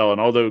pit of hell. And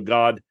although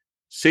God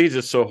sees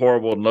us so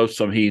horrible and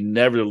loathsome, he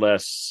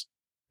nevertheless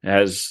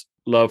has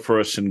love for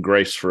us and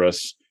grace for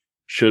us,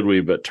 should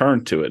we but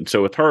turn to it. And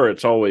so with her,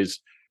 it's always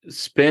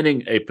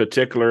spinning a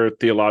particular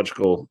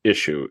theological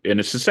issue. And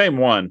it's the same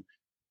one,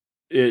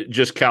 it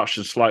just couched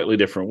in slightly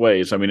different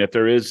ways. I mean, if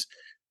there is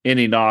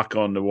any knock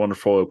on the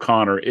wonderful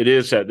O'Connor, it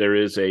is that there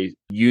is a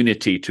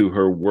unity to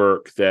her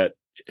work that,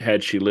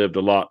 had she lived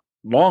a lot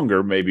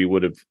longer, maybe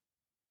would have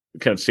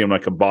kind of seemed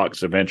like a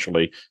box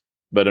eventually.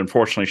 But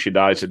unfortunately, she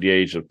dies at the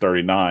age of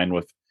 39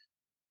 with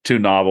 2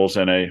 novels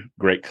and a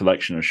great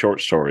collection of short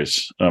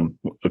stories.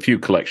 A few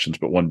collections,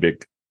 but one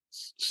big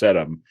set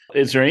of them.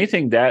 Is there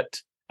anything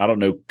that, I don't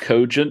know,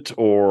 cogent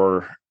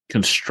or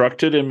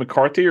constructed in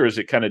McCarthy, or is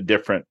it kind of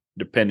different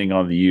depending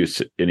on the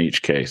use in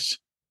each case?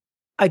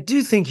 I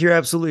do think you're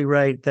absolutely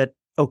right that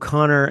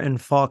O'Connor and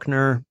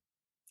Faulkner,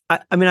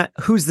 I mean,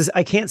 who's this?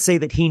 I can't say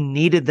that he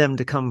needed them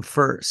to come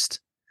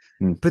first,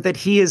 but that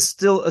he is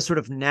still a sort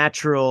of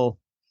natural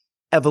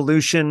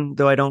evolution,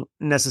 though I don't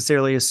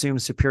necessarily assume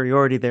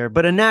superiority there,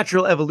 but a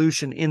natural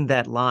evolution in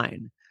that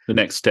line. The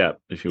next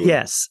step, if you will.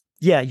 Yes.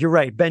 Yeah, you're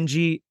right.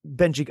 Benji,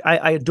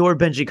 I adore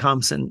Benji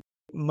Compson.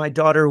 My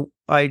daughter,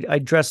 I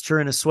dressed her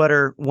in a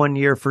sweater one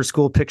year for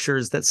school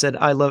pictures that said,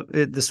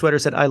 the sweater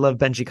said, I love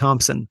Benji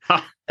Compson.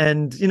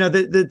 And,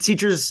 the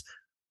teachers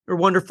are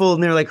wonderful.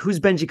 And they're like, who's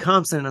Benji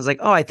Compson? And I was like,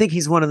 oh, I think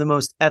he's one of the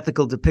most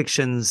ethical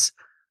depictions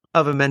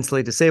of a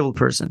mentally disabled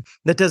person.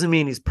 That doesn't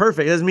mean he's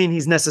perfect. It doesn't mean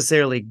he's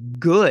necessarily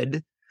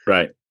good.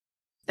 Right.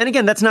 And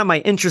again, that's not my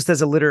interest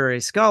as a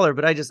literary scholar,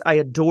 but I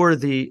adore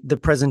the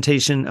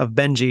presentation of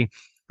Benji.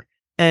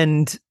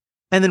 And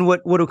then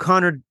what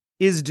O'Connor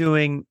is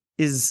doing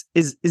is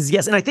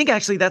yes. And I think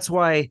actually that's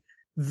why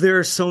there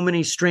are so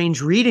many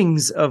strange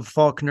readings of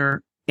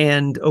Faulkner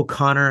and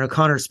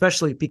O'Connor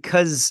especially,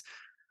 because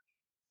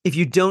if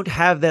you don't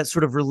have that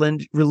sort of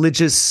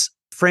religious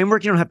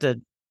framework. You don't have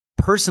to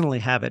personally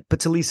have it, but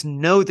to at least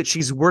know that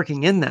she's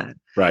working in that.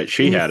 Right.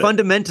 She had it.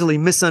 Fundamentally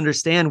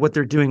misunderstand what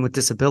they're doing with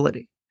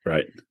disability.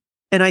 Right.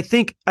 And I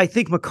think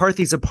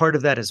McCarthy's a part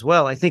of that as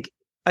well. I think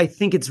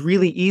it's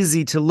really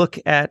easy to look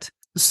at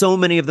so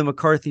many of the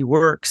McCarthy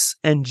works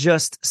and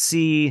just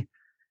see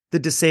the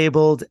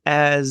disabled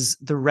as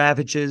the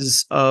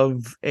ravages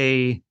of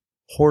a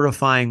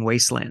horrifying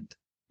wasteland.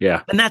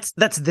 Yeah. And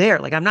that's there.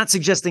 Like, I'm not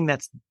suggesting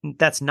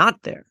that's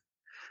not there,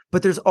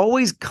 but there's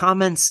always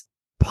comments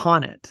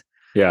upon it.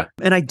 Yeah.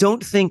 And I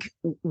don't think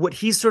what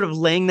he's sort of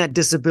laying that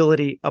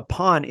disability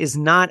upon is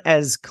not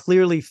as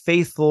clearly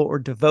faithful or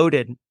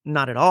devoted,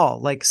 not at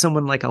all, like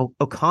someone like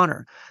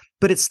O'Connor.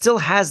 But it still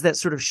has that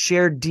sort of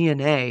shared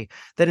DNA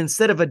that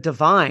instead of a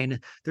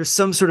divine, there's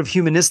some sort of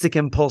humanistic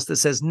impulse that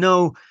says,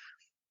 no,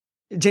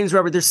 James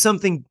Robert, there's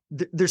something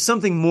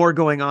more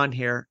going on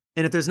here.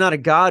 And if there's not a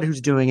God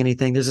who's doing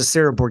anything, there's a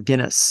Sarah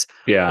Borginus.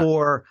 Yeah.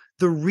 Or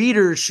the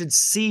reader should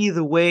see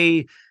the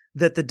way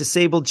that the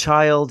disabled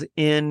child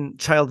in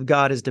Child of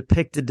God is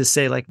depicted to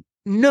say, like,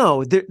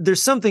 no,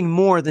 there's something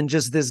more than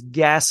just this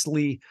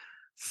ghastly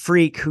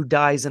freak who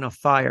dies in a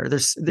fire.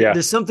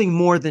 There's something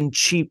more than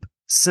cheap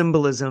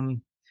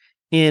symbolism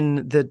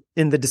in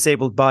the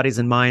disabled bodies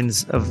and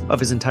minds of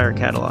his entire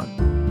catalog.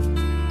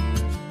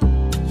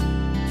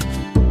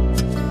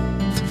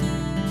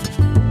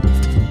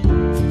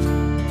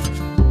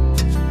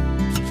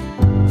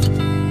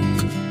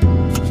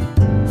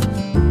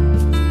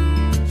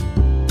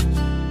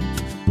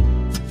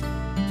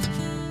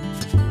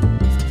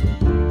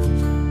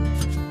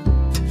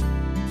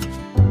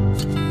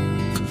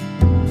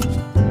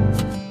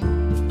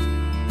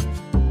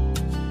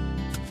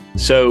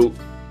 So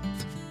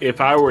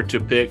if I were to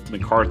pick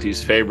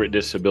McCarthy's favorite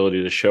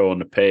disability to show on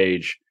the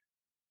page,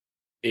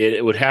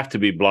 it would have to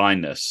be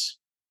blindness,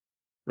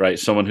 right?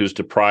 Someone who's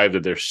deprived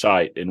of their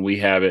sight. And we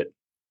have it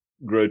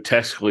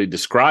grotesquely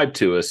described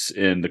to us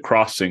in The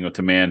Crossing with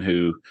the man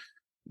who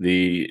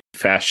the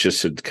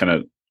fascists had kind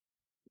of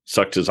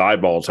sucked his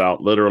eyeballs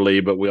out, literally.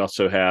 But we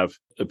also have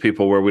the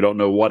people where we don't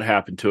know what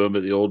happened to him,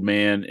 but the old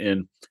man.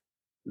 And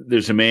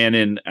there's a man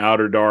in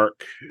Outer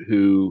Dark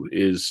who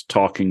is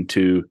talking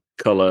to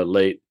Culla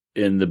late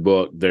in the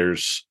book.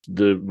 There's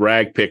the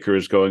rag picker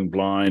is going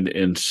blind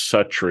in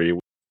Suttree.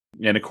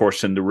 And of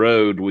course, in The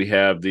Road, we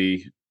have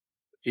the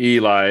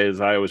Eli,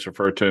 as I always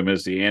refer to him,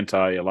 as the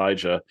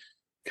anti-Elijah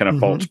kind of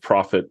false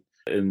prophet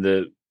in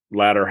the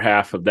latter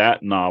half of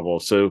that novel.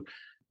 So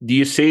do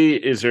you see,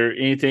 is there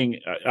anything,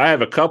 I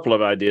have a couple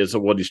of ideas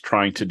of what he's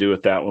trying to do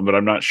with that one, but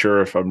I'm not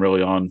sure if I'm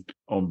really on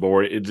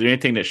board. Is there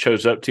anything that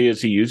shows up to you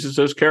as he uses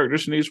those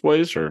characters in these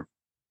ways? Or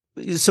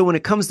so when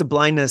it comes to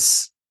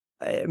blindness,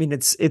 I mean,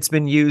 it's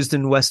been used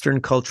in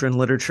Western culture and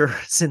literature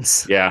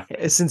since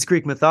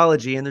Greek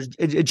mythology, and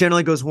it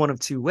generally goes one of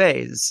two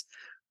ways.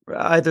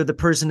 Either the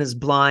person is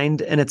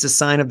blind and it's a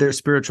sign of their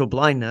spiritual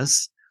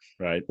blindness,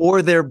 right?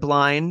 Or they're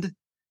blind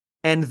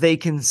and they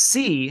can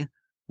see,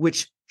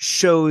 which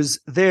shows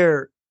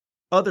their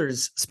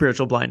others'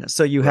 spiritual blindness.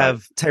 So you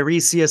have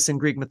Tiresias in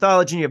Greek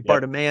mythology, and you have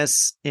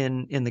Bartimaeus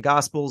in the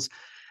Gospels,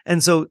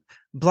 and so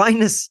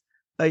blindness,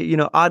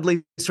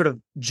 oddly sort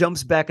of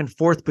jumps back and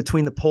forth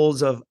between the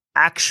poles of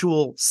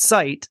actual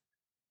sight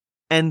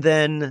and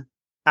then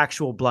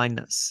actual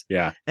blindness.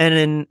 Yeah. And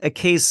in a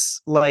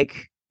case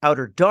like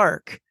Outer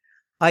Dark,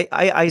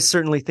 I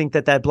certainly think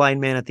that blind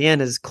man at the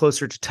end is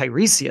closer to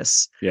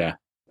Tiresias,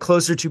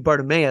 closer to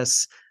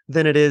Bartimaeus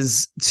than it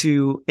is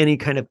to any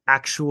kind of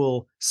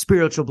actual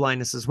spiritual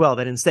blindness as well.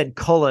 That instead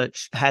Culla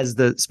has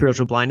the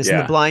spiritual blindness,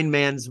 and the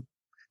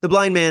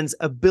blind man's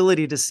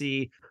ability to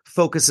see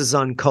focuses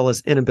on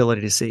Culla's inability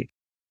to see.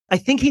 I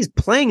think he's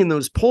playing in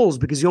those poles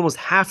because you almost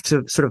have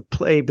to sort of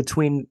play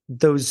between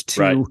those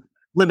two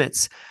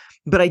limits.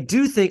 But I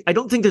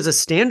don't think there's a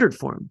standard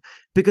for him,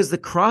 because The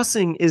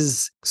Crossing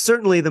is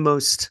certainly the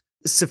most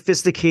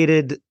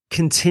sophisticated,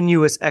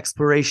 continuous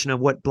exploration of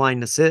what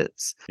blindness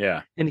is.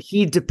 Yeah. And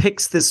he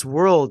depicts this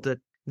world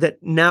that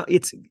now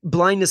it's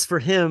blindness for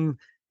him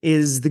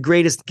is the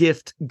greatest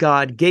gift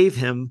God gave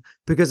him,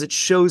 because it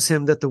shows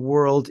him that the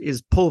world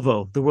is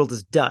pulvo, the world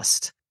is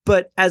dust.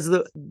 But as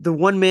the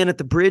one man at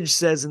the bridge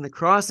says in The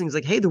Crossing, is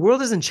like, hey, the world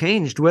hasn't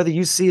changed whether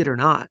you see it or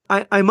not.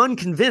 I'm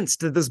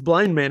unconvinced that this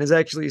blind man is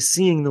actually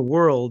seeing the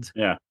world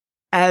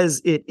as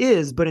it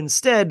is, but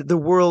instead the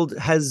world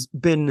has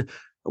been,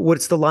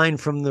 what's the line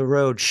from The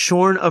Road,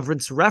 shorn of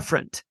its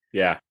referent.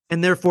 Yeah.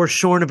 And therefore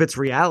shorn of its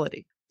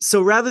reality.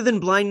 So rather than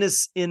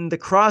blindness in The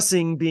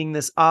Crossing being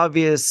this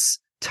obvious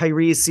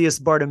Tiresias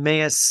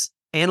Bartimaeus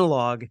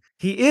analog,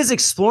 he is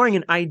exploring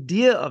an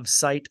idea of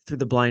sight through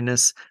the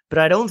blindness, but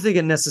I don't think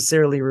it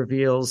necessarily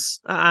reveals,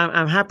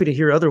 I'm happy to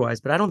hear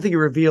otherwise, but I don't think it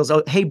reveals,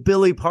 oh, hey,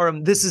 Billy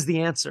Parham, this is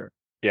the answer.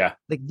 Yeah.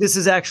 Like, this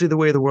is actually the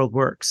way the world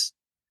works.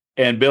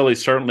 And Billy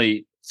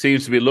certainly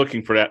seems to be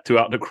looking for that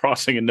throughout The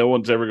Crossing, and no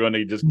one's ever going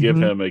to just give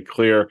him a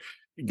clear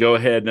go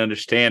ahead and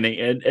understanding.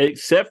 And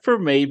except for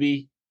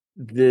maybe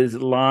the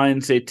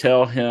lines they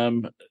tell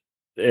him,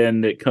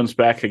 and it comes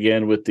back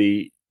again with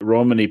the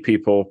Romany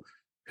people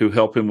who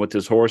help him with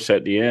his horse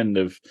at the end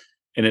of,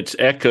 And it's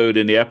echoed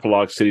in the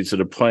epilogue Cities of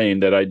the Plain,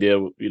 that idea,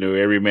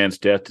 every man's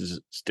death is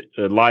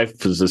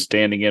life is a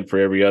standing in for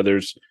every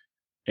other's.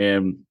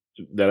 And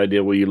that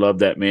idea, will you love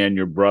that man,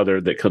 your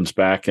brother, that comes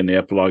back in the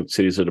epilogue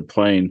Cities of the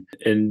Plain.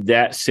 And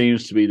that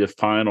seems to be the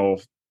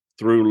final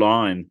through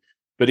line.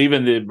 But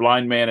even the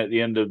blind man at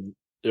the end of,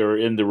 or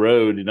in the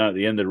road, not at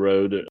the end of the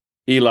road,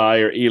 Eli,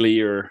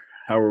 or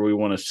however we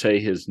want to say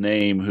his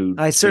name, who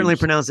I certainly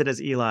pronounce it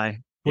as Eli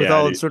with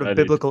all its sort of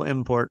biblical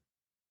import.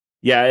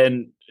 Yeah,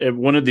 and at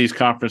one of these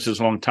conferences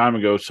a long time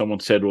ago, someone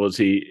said, was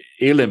he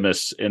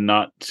Elimus and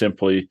not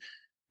simply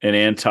an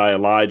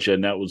anti-Elijah?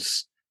 And that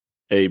was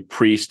a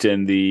priest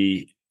during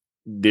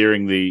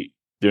the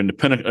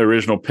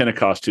original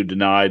Pentecost who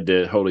denied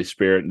the Holy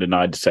Spirit and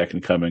denied the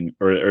second coming,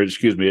 or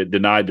excuse me, it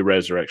denied the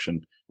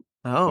resurrection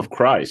of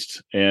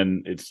Christ.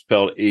 And it's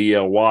spelled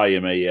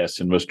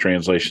Elymas in most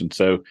translations.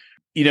 So,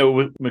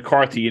 with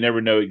McCarthy, you never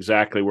know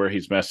exactly where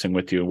he's messing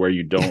with you and where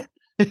you don't.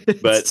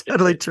 But it's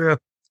totally true.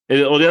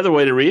 Well, the other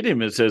way to read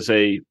him is as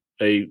a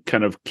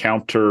kind of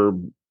counter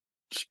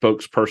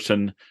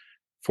spokesperson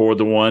for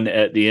the one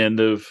at the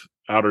end of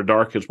Outer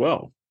Dark as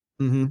well.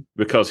 Mm-hmm.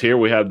 Because here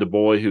we have the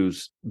boy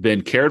who's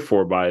been cared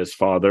for by his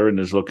father and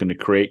is looking to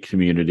create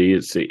community.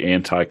 It's the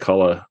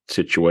anti-Cullah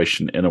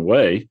situation in a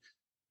way.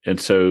 And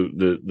so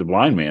the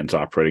blind man's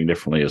operating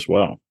differently as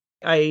well.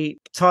 I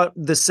taught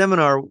the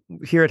seminar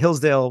here at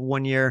Hillsdale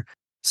one year,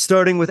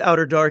 starting with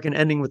Outer Dark and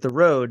ending with The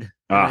Road.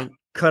 I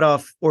cut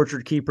off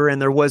Orchard Keeper,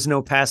 and there was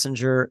no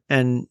Passenger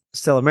and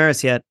Stella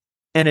Maris yet.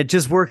 And it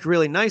just worked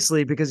really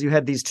nicely because you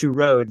had these two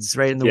roads,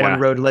 right? And the one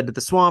road led to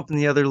the swamp, and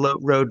the other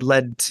road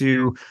led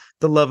to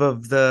the love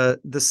of the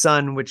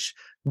sun, which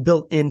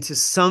built into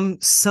some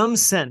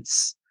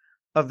sense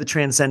of the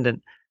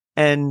transcendent.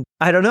 And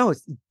I don't know,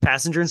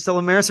 Passenger and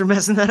Stella Maris are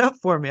messing that up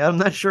for me. I'm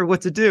not sure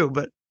what to do,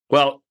 but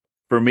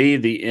for me,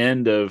 the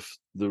end of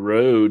The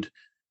Road,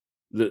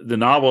 the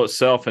novel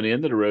itself and the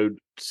end of The Road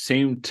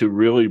seemed to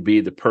really be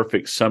the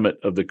perfect summit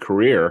of the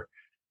career,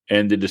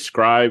 and to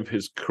describe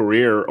his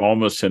career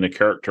almost in a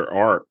character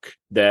arc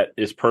that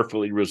is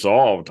perfectly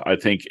resolved, I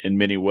think, in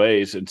many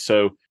ways. And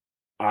so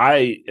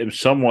I am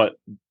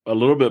a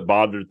little bit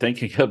bothered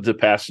thinking of The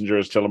Passenger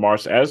and Stella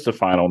Maris as the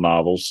final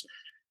novels.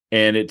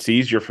 And it's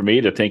easier for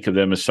me to think of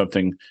them as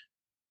something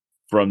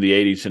from the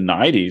 80s and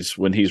 90s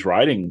when he's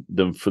writing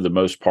them for the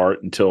most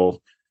part,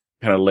 until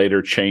kind of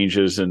later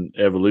changes and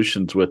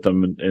evolutions with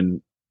them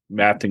and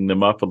mapping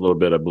them up a little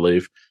bit, I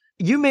believe.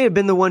 You may have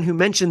been the one who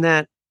mentioned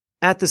that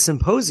at the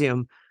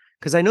symposium,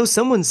 because I know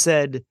someone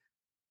said,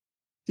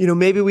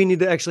 maybe we need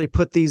to actually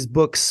put these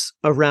books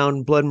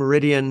around Blood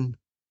Meridian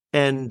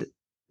and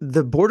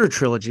the Border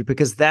Trilogy,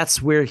 because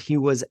that's where he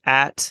was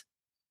at.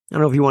 I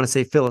don't know if you want to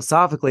say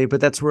philosophically,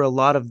 but that's where a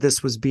lot of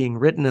this was being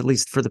written, at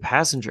least for The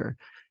Passenger.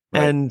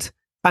 Right. And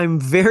I'm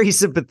very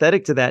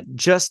sympathetic to that,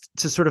 just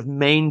to sort of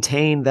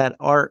maintain that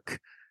arc,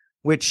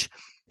 which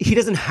he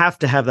doesn't have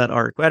to have that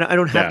arc. I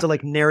don't have to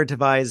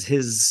narrativize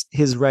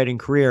his writing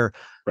career.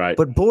 Right.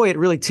 But boy, it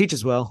really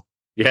teaches well.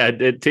 Yeah,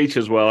 it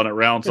teaches well, and it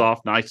rounds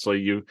off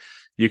nicely.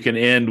 You can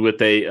end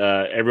with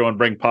everyone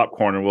bring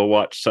popcorn and we'll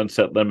watch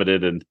Sunset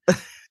Limited and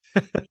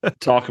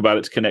talk about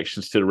its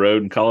connections to The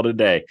Road and call it a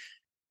day.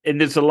 And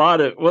there's a lot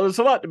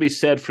to be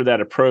said for that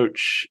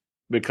approach,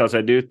 because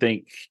I do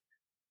think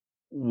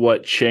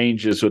what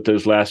changes with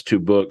those last two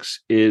books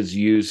is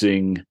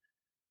using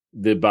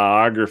the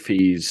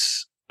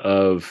biographies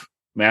of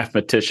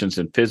mathematicians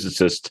and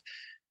physicists,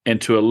 and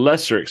to a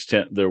lesser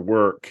extent their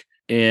work,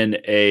 in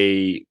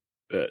a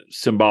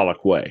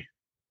symbolic way.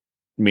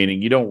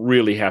 Meaning you don't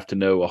really have to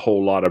know a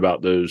whole lot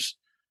about those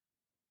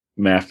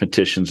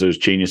mathematicians, those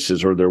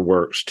geniuses, or their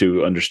works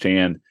to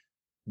understand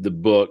the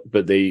book,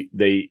 but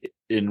they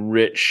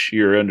enrich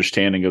your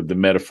understanding of the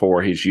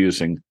metaphor he's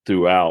using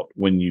throughout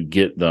when you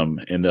get them,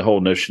 and the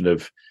whole notion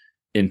of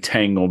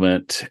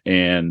entanglement.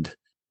 And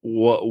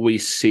what we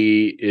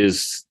see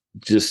is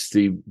just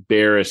the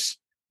barest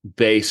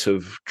base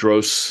of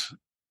gross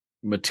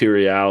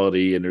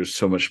materiality, and there's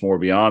so much more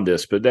beyond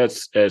this. But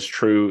that's as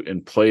true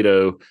in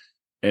Plato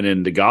and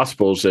in the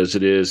Gospels as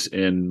it is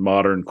in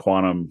modern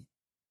quantum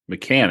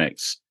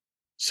mechanics.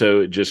 So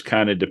it just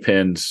kind of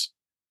depends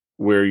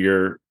where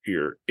your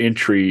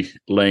entry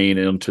lane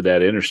into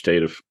that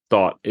interstate of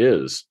thought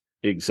is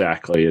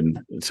exactly. And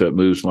so it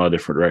moves in a lot of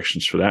different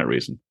directions for that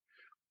reason.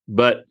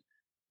 But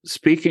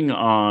speaking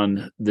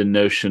on the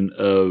notion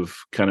of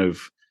kind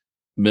of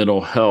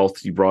mental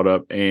health you brought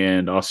up,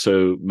 and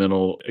also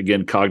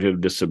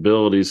cognitive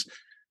disabilities,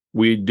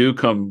 we do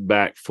come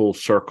back full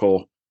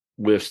circle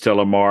with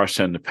Stella Maris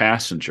and The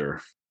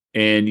Passenger.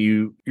 And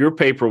your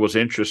paper was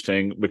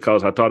interesting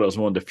because I thought it was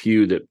one of the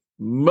few that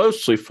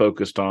mostly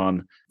focused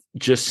on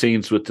just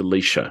scenes with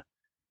Alicia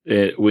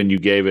when you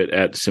gave it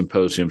at the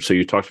symposium. So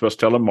you talked about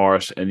Stella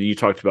Maris, and you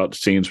talked about the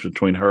scenes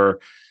between her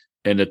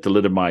and the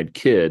thalidomide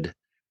kid,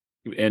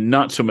 and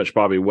not so much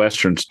Bobby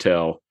Western's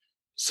tale,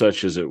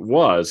 such as it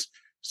was.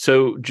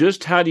 So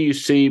just how do you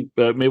see,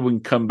 maybe we can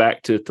come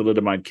back to the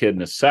thalidomide kid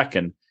in a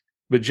second,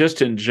 but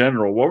just in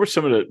general, what were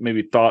some of the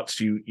maybe thoughts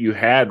you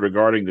had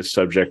regarding this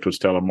subject with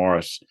Stella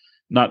Maris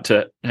not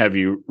to have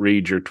you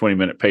read your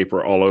 20-minute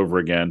paper all over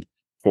again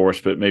for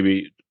us, but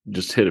maybe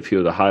just hit a few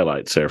of the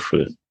highlights there for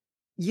this.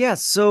 Yeah.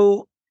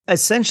 So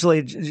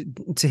essentially,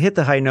 to hit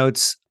the high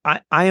notes,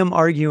 I am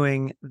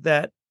arguing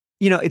that,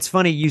 it's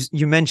funny.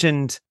 You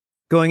mentioned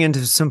going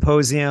into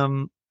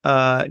symposium.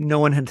 No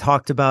one had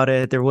talked about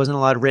it. There wasn't a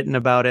lot written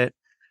about it.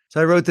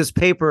 So I wrote this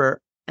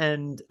paper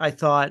and I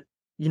thought,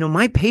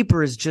 my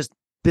paper is just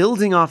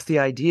building off the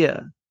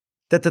idea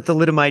that the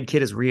thalidomide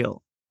kid is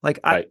real. Like,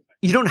 Right.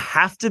 You don't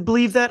have to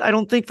believe that, I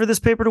don't think, for this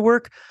paper to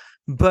work,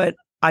 but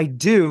I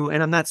do,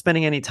 and I'm not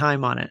spending any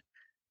time on it.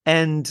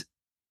 And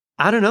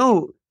I don't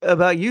know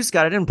about you,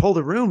 Scott. I didn't poll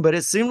the room, but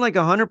it seemed like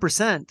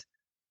 100%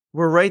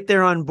 were right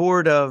there on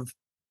board of,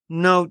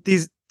 no,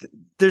 this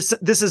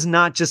is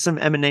not just some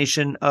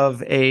emanation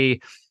of a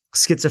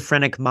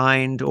schizophrenic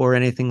mind or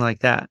anything like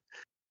that.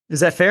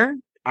 Is that fair?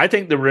 I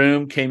think the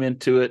room came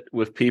into it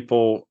with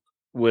people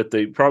with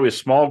probably a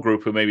small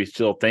group who maybe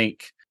still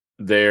think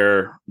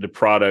they're the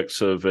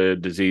products of a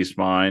diseased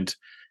mind.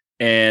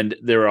 And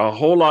there are a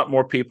whole lot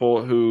more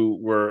people who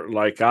were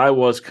like I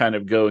was, kind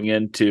of going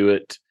into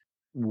it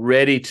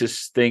ready to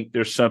think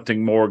there's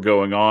something more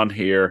going on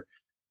here.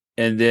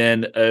 And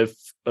then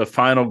a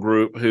final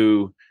group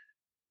who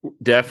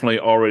definitely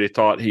already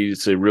thought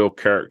he's a real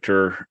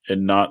character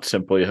and not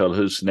simply a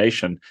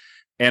hallucination.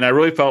 And I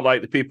really felt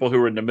like the people who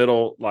were in the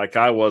middle, like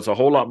I was, a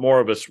whole lot more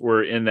of us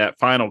were in that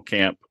final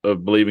camp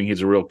of believing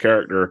he's a real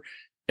character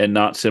and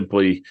not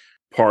simply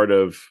part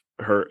of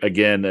her,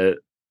 again,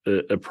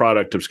 a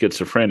product of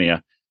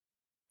schizophrenia,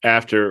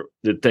 after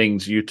the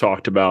things you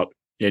talked about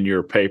in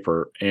your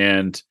paper.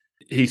 And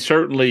he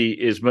certainly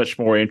is much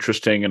more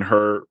interesting, and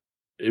her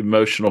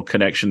emotional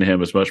connection to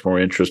him is much more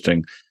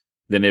interesting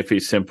than if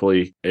he's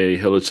simply a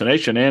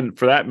hallucination. And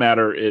for that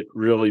matter, it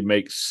really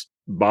makes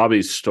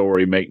Bobby's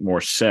story make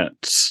more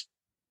sense.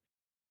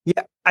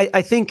 Yeah,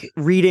 I think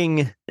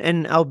reading,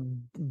 and I'll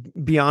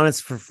be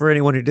honest for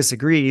anyone who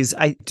disagrees,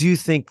 I do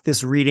think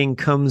this reading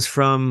comes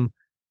from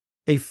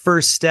a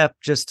first step.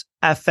 Just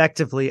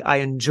affectively, I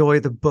enjoy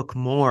the book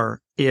more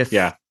if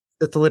the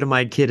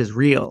thalidomide kid is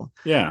real.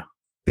 Yeah.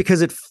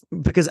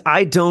 Because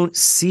I don't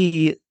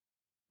see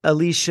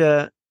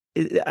Alicia,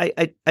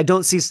 I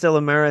don't see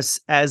Stella Maris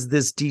as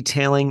this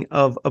detailing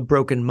of a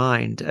broken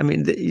mind. I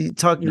mean, you're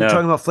talking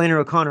about Flannery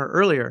O'Connor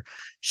earlier.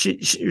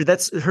 She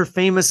that's her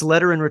famous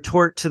letter and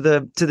retort to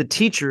the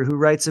teacher who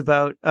writes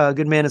about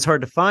good man is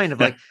hard to find, of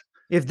like,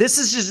 if this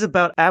is just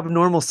about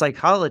abnormal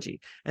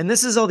psychology and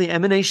this is all the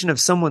emanation of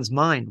someone's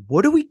mind,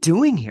 what are we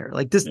doing here?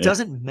 Like, this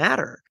doesn't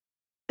matter.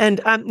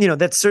 And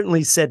that's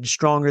certainly said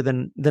stronger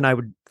than I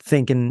would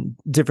think in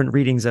different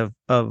readings of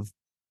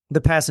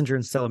The Passenger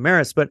and Stella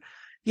Maris. But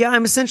yeah,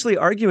 I'm essentially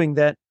arguing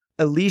that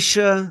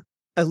Alicia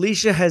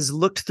has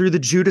looked through the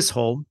Judas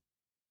hole.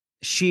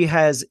 She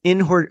has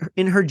in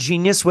her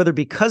genius, whether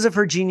because of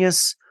her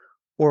genius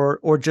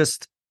or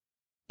just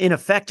in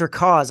effect or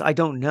cause, I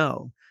don't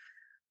know.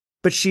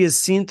 But she has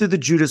seen through the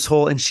Judas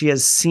hole, and she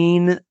has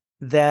seen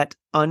that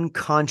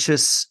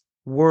unconscious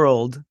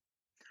world,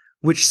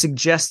 which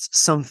suggests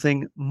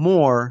something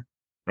more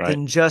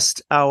than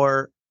just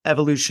our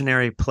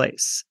evolutionary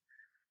place.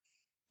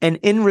 And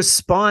in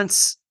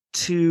response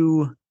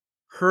to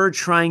her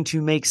trying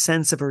to make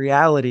sense of a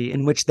reality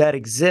in which that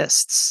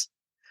exists,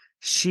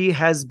 she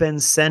has been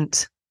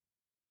sent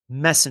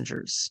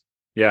messengers.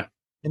 Yeah.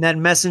 And that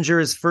messenger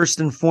is first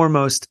and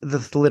foremost the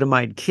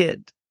thalidomide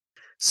kid.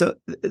 So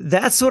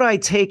that's what I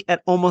take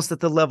at almost at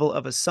the level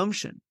of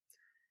assumption.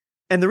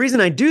 And the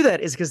reason I do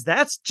that is because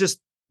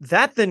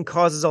that then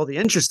causes all the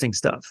interesting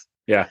stuff.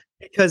 Yeah.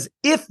 Because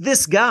if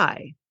this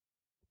guy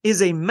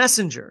is a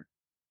messenger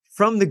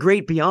from the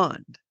great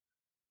beyond,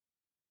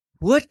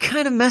 what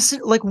kind of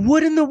messenger? Like,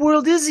 what in the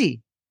world is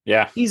he?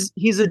 Yeah. He's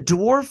a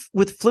dwarf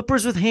with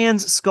flippers with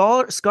hands,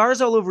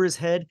 scars all over his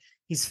head.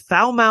 He's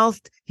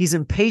foul-mouthed. He's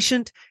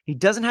impatient. He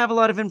doesn't have a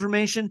lot of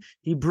information.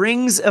 He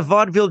brings a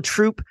vaudeville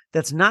troupe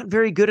that's not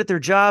very good at their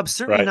job.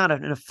 Certainly not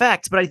an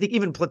effect, but I think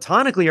even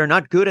platonically are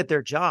not good at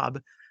their job.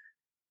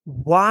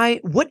 Why?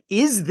 What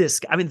is this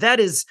guy? I mean,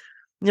 that is,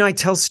 I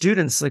tell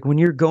students, like, when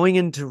you're going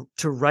into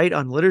to write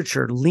on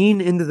literature,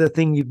 lean into the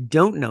thing you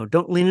don't know.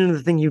 Don't lean into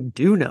the thing you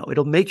do know.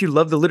 It'll make you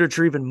love the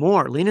literature even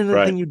more. Lean into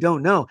the thing you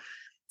don't know.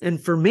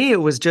 And for me,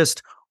 it was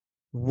just,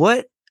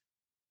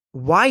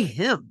 why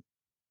him?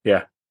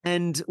 Yeah.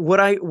 And what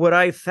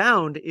I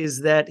found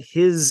is that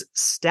his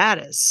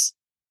status,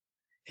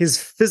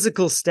 his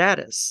physical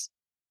status,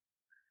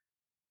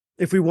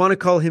 if we want to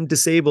call him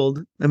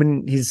disabled, I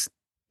mean,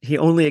 he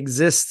only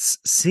exists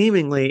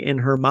seemingly in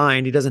her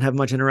mind. He doesn't have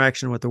much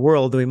interaction with the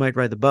world, though he might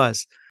ride the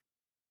bus.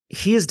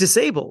 He is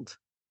disabled.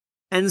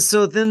 And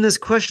so then this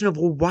question of,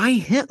 well, why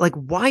him? Like,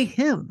 why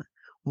him?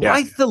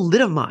 Why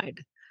thalidomide?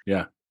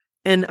 Yeah.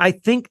 And I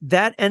think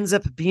that ends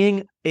up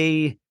being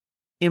a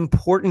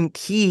important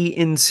key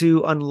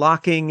into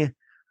unlocking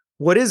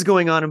what is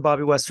going on in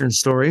Bobby Western's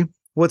story,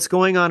 what's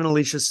going on in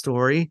Alicia's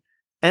story,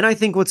 and I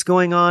think what's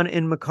going on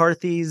in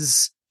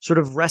McCarthy's sort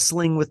of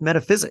wrestling with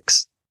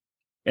metaphysics.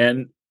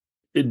 And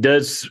it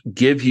does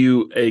give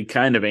you a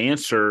kind of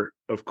answer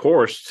of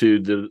course,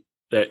 to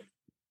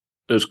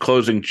those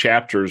closing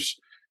chapters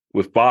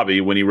with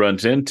Bobby when he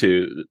runs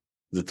into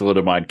the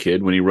thalidomide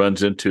kid, when he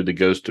runs into the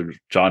ghost of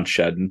John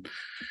Shedden.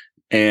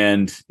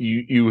 And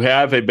you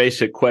have a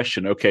basic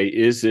question. Okay,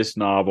 is this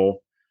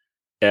novel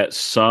at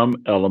some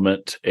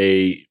element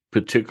a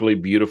particularly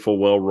beautiful,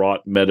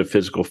 well-wrought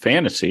metaphysical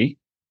fantasy,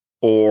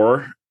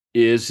 or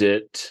is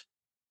it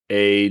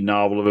a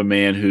novel of a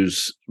man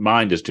whose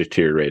mind is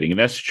deteriorating? And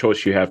that's a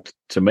choice you have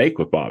to make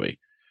with Bobby.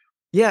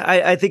 Yeah,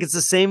 I think it's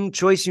the same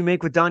choice you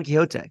make with Don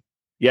Quixote.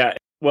 Yeah,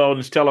 well,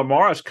 and Stella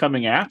Maris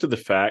coming after the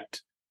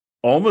fact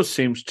almost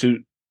seems to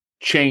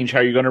change how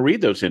you're going to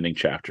read those ending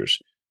chapters,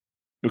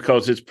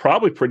 because it's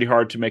probably pretty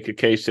hard to make a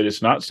case that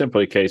it's not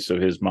simply a case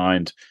of his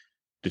mind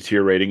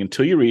deteriorating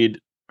until you read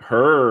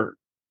her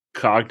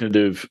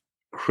cognitive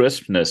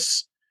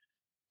crispness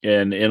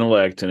and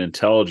intellect and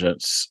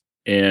intelligence.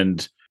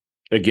 And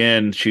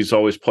again, she's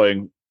always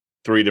playing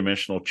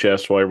three-dimensional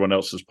chess while everyone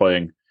else is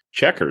playing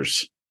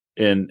checkers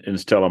in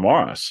Stella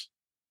Maris.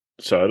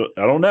 So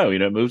I don't know.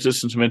 It moves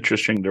us in some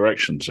interesting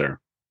directions there.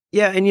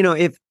 Yeah, and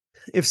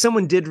if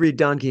someone did read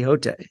Don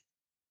Quixote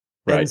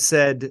and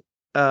said,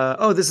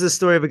 "Oh, this is a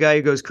story of a guy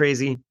who goes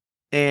crazy,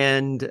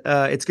 and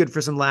it's good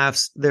for some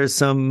laughs. There's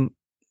some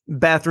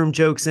bathroom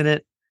jokes in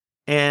it,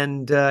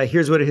 and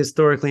here's what it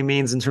historically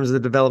means in terms of the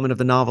development of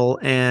the novel,"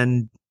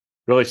 and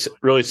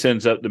really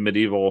sends up the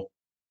medieval.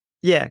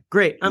 Yeah,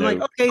 great. I'm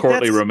like, okay,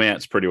 courtly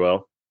romance pretty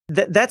well.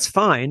 That's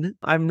fine.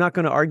 I'm not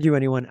going to argue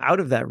anyone out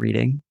of that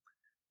reading.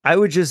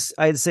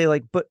 I'd say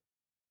like, but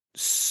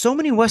so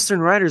many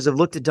Western writers have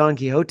looked at Don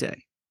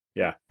Quixote,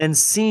 and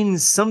seen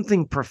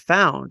something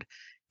profound,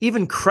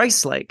 even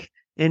Christ-like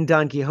in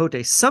Don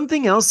Quixote.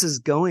 Something else is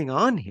going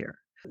on here.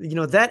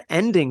 That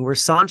ending where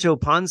Sancho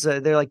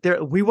Panza, they're like,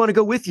 we want to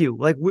go with you.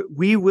 Like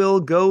we will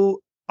go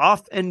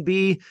off and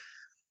be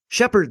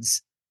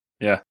shepherds.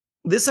 Yeah.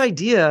 This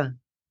idea,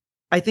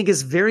 I think,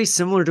 is very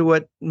similar to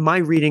what my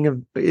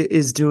reading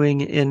is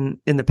doing in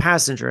The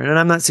Passenger. And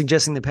I'm not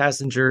suggesting The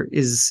Passenger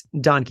is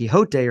Don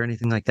Quixote or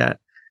anything like that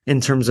in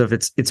terms of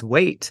its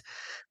weight.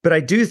 But I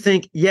do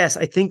think, yes,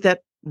 I think that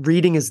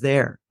reading is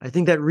there. I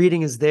think that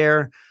reading is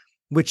there,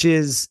 which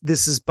is,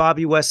 this is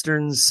Bobby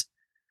Western's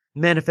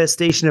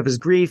manifestation of his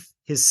grief.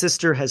 His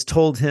sister has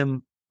told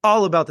him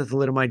all about the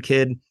thalidomide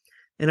kid.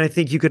 And I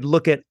think you could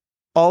look at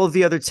all of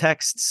the other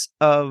texts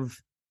of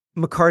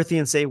McCarthy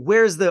and say,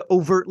 where's the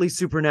overtly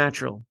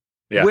supernatural?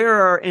 Yeah. Where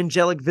are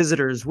angelic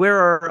visitors? Where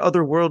are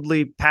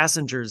otherworldly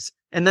passengers?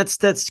 And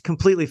that's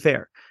completely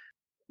fair.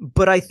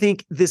 But I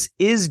think this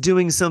is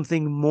doing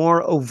something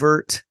more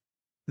overt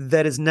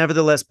that is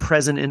nevertheless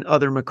present in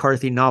other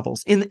McCarthy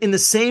novels. In the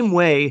same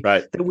way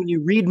that when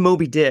you read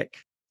Moby Dick,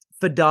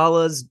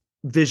 Fedala's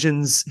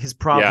visions, his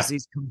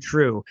prophecies come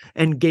true,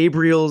 and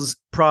Gabriel's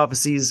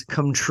prophecies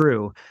come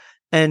true.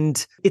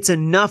 And it's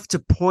enough to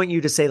point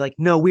you to say, like,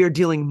 no, we are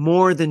dealing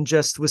more than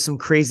just with some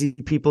crazy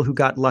people who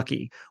got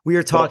lucky. We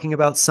are talking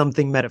about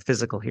something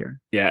metaphysical here.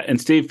 Yeah. And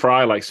Steve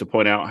Fry likes to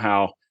point out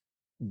how,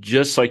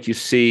 just like you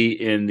see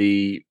in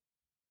the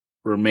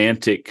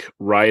romantic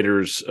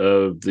writers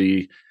of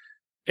the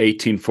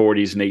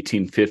 1840s and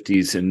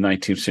 1850s and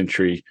 19th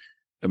century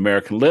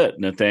American lit,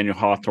 Nathaniel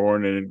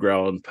Hawthorne and Edgar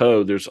Allan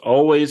Poe, there's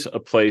always a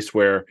place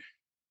where,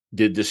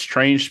 did this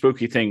strange,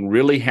 spooky thing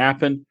really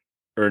happen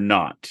or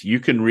not?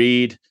 You can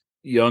read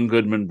Young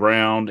Goodman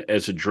Brown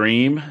as a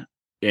dream,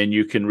 and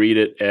you can read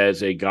it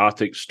as a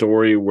Gothic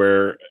story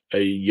where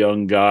a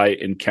young guy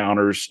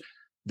encounters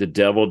the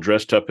devil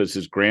dressed up as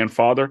his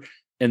grandfather.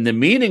 And the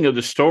meaning of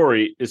the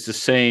story is the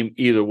same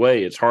either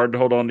way. It's hard to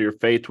hold on to your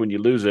faith when you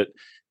lose it,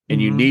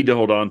 and you need to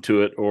hold on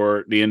to it,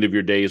 or the end of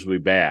your days will be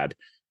bad.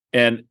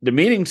 And the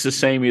meaning's the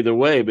same either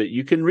way, but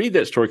you can read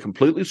that story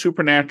completely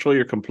supernaturally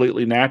or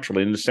completely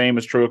naturally. And the same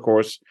is true, of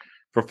course,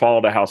 for Fall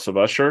of the House of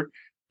Usher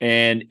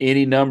and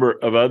any number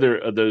of other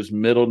of those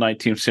middle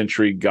 19th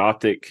century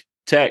Gothic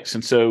texts.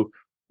 And so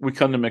we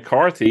come to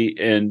McCarthy,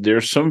 and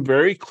there's some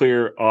very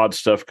clear, odd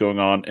stuff going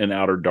on in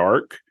Outer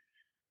Dark,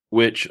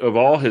 which of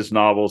all his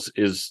novels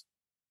is,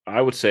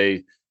 I would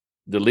say,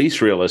 the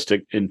least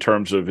realistic in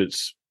terms of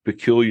its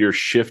peculiar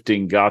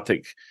shifting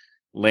Gothic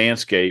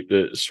landscape,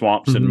 the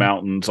swamps and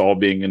mountains all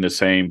being in the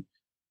same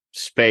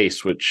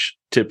space, which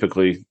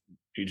typically,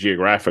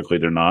 geographically,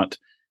 they're not.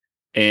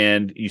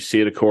 And you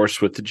see it, of course,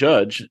 with The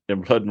Judge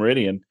in Blood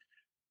Meridian.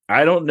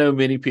 I don't know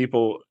many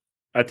people.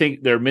 I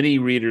think there are many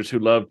readers who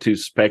love to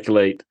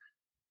speculate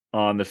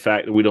on the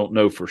fact that we don't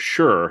know for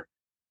sure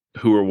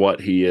who or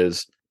what he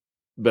is.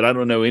 But I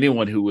don't know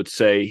anyone who would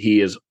say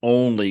he is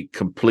only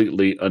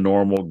completely a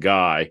normal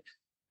guy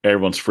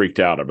everyone's freaked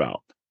out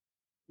about.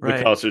 Right.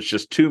 Because it's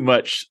just too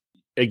much.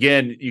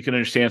 Again, you can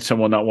understand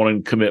someone not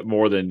wanting to commit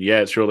more than,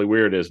 it's really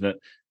weird, isn't it?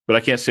 But I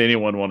can't see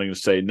anyone wanting to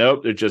say,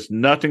 nope, there's just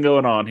nothing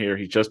going on here.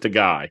 He's just a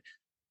guy.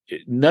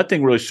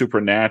 Nothing really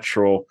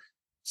supernatural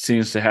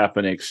seems to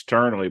happen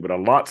externally, but a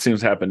lot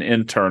seems to happen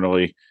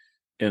internally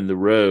in The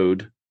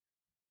Road.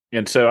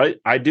 And so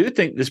I do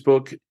think this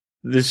book,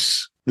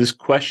 this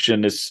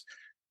question, this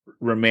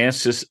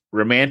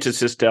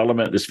romanticist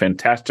element, this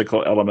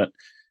fantastical element,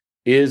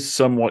 is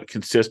somewhat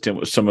consistent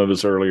with some of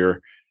his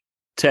earlier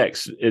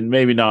texts, and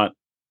maybe not,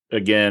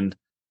 again,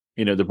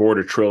 the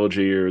Border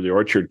Trilogy or the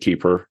Orchard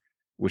Keeper,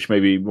 which may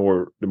be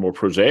the more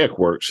prosaic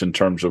works in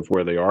terms of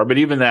where they are. But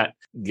even that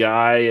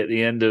guy at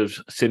the end of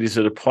Cities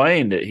of the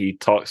Plain that he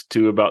talks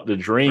to about the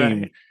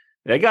dream, right.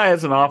 That guy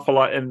has an awful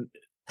lot, and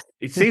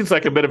he seems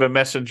like a bit of a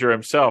messenger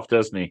himself,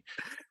 doesn't he?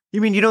 You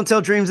mean you don't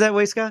tell dreams that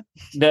way, Scott?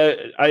 No,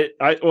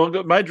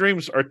 well, my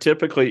dreams are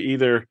typically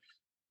either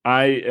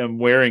I am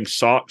wearing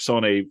socks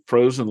on a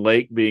frozen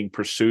lake being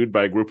pursued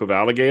by a group of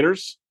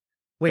alligators.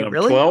 Wait,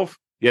 really? 12.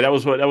 Yeah, that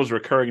was a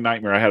recurring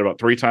nightmare I had about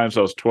 3 times.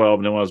 I was 12,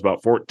 and then when I was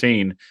about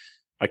 14,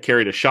 I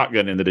carried a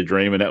shotgun into the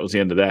dream, and that was the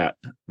end of that.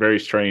 Very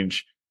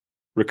strange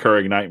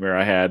recurring nightmare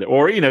I had.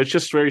 Or, it's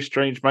just very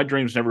strange. My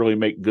dreams never really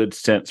make good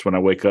sense when I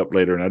wake up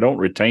later, and I don't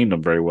retain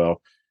them very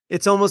well.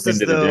 It's almost as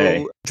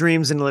though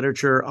dreams in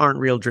literature aren't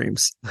real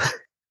dreams.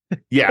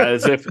 Yeah,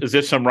 as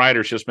if some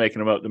writer's just making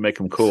them up to make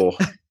them cool.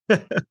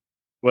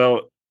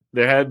 Well,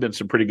 there have been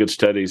some pretty good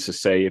studies to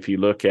say if you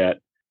look at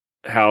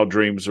how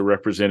dreams are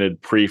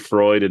represented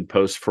pre-Freud and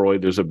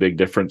post-Freud, there's a big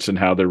difference in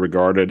how they're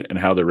regarded and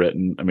how they're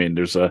written. I mean,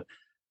 there's a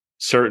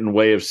certain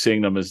way of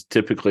seeing them as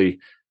typically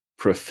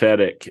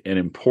prophetic and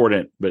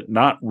important, but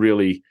not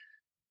really,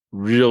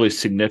 really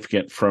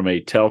significant from a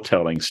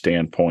telltelling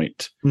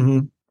standpoint.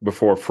 Mm-hmm.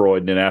 Before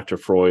Freud and then after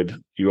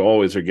Freud, you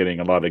always are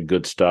getting a lot of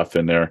good stuff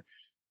in there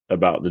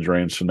about the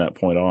dreams from that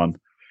point on.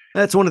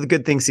 That's one of the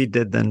good things he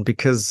did then,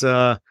 because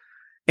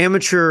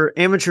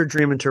amateur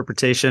dream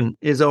interpretation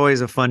is always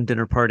a fun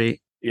dinner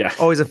party. Yeah.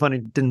 Always a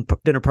funny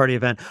dinner party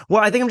event.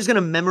 Well, I think I'm just going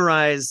to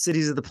memorize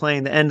Cities of the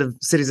Plain, the end of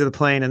Cities of the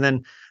Plain, and then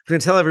I'm going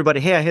to tell everybody,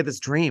 hey, I had this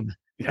dream.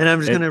 Yeah. And I'm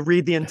just going to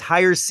read the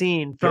entire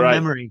scene from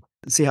memory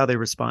and see how they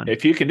respond.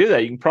 If you can do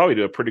that, you can probably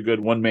do a pretty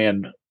good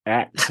one-man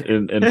act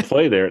and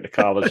play there at the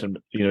college and,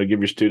 give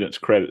your students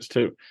credits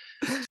too.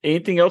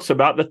 Anything else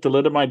about the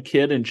thalidomide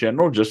kid in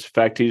general? Just the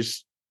fact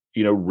he's,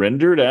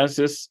 rendered as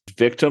this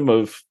victim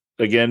of,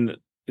 again,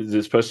 is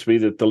it supposed to be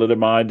the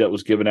thalidomide that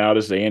was given out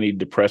as the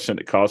antidepressant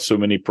that caused so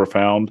many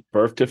profound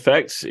birth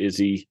defects? Is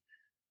he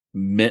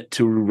meant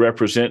to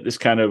represent this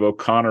kind of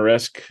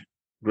O'Connor-esque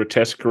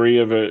grotesquerie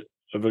of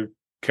a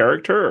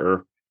character?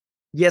 Or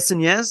yes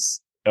and yes.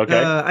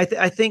 Okay.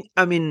 I think,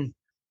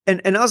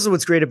 and also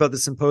what's great about the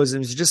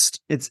symposium is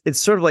just it's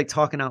sort of like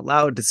talking out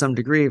loud to some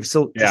degree.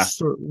 So just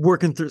sort of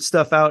working through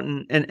stuff out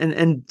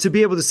and to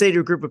be able to say to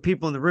a group of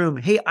people in the room,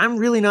 hey, I'm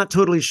really not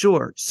totally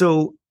sure.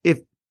 So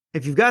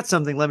if you've got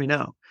something, let me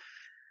know.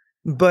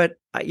 But,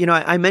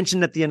 I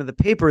mentioned at the end of the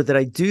paper that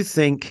I do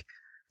think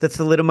the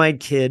thalidomide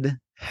kid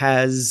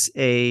has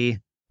a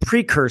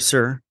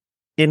precursor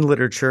in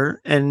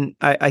literature. And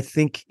I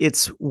think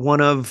it's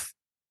one of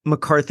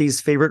McCarthy's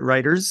favorite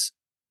writers,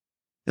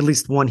 at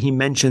least one he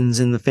mentions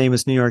in the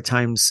famous New York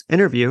Times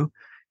interview,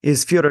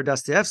 is Fyodor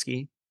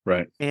Dostoevsky.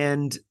 Right.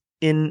 And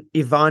in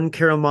Ivan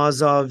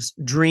Karamazov's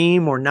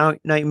dream or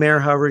nightmare,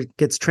 however it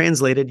gets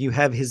translated, you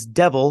have his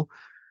devil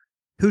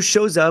who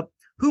shows up,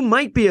 who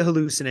might be a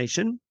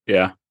hallucination,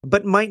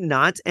 but might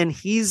not. And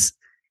he's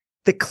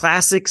the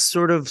classic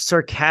sort of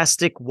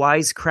sarcastic,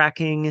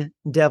 wisecracking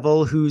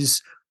devil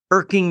who's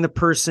irking the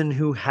person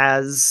who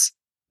has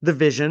the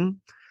vision,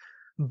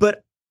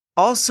 but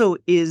also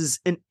is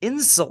an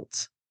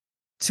insult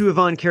to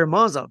Ivan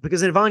Karamazov,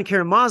 because Ivan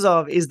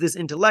Karamazov is this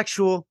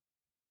intellectual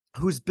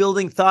who's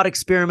building thought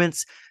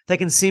experiments that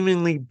can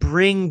seemingly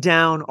bring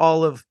down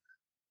all of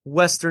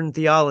Western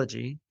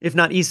theology, if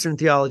not Eastern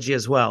theology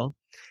as well.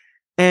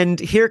 And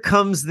here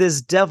comes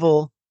this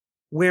devil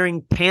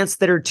wearing pants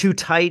that are too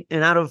tight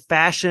and out of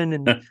fashion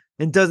and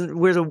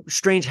wears a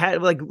strange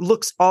hat, like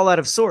looks all out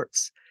of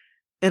sorts.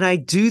 And I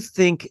do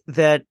think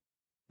that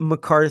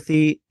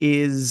McCarthy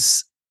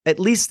is, at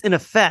least in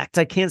effect,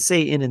 I can't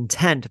say in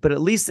intent, but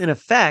at least in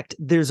effect,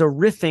 there's a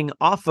riffing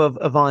off of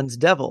Ivan's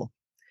devil.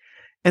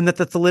 And that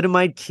the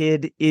thalidomide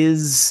kid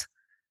is,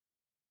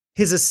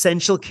 his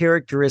essential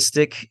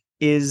characteristic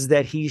is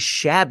that he's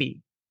shabby.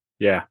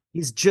 Yeah.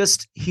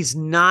 He's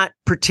not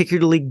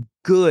particularly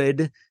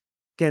good.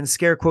 Again,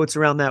 scare quotes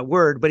around that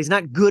word, but he's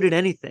not good at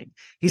anything.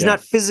 He's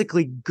not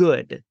physically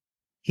good.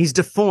 He's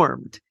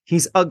deformed.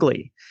 He's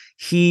ugly.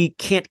 He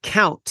can't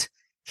count.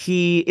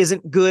 He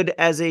isn't good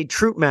as a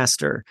troop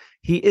master.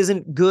 He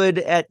isn't good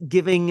at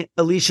giving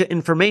Alicia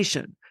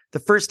information. The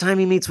first time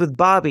he meets with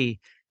Bobby,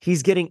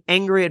 he's getting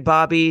angry at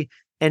Bobby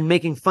and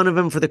making fun of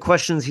him for the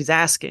questions he's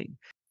asking.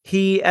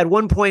 He, at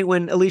one point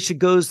when Alicia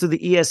goes through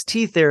the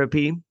EST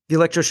therapy, the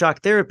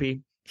electroshock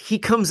therapy, he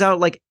comes out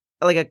like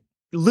a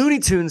Looney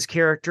Tunes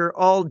character,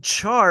 all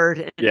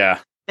charred.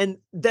 And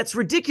that's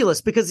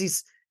ridiculous because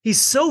he's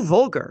so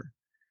vulgar.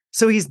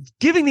 So he's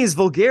giving these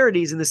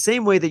vulgarities in the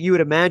same way that you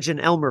would imagine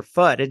Elmer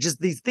Fudd. It just,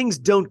 these things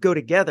don't go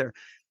together.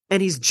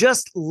 And he's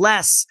just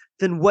less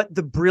than what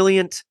the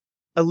brilliant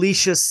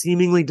Alicia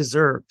seemingly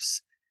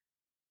deserves.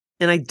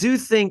 And I do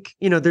think,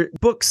 there are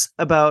books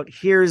about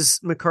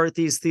here's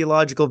McCarthy's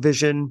theological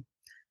vision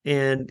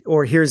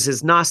or here's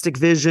his Gnostic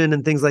vision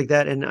and things like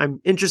that. And I'm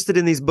interested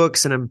in these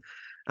books and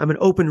I'm an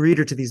open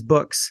reader to these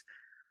books.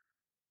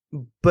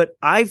 But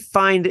I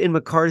find in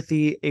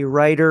McCarthy a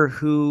writer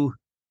who,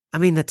 I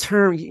mean, the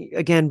term,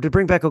 again, to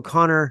bring back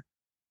O'Connor,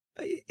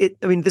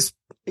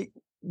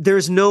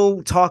 there's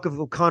no talk of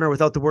O'Connor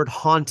without the word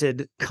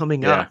haunted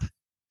coming up.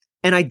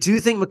 And I do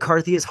think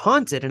McCarthy is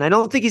haunted. And I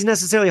don't think he's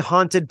necessarily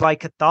haunted by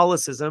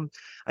Catholicism.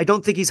 I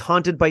don't think he's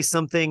haunted by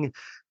something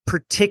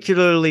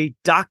particularly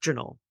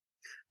doctrinal.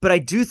 But I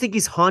do think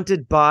he's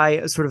haunted by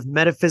a sort of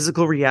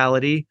metaphysical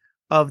reality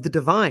of the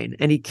divine.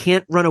 And he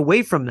can't run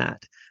away from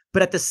that.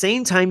 But at the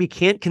same time, he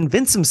can't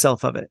convince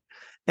himself of it.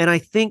 And I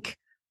think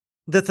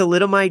the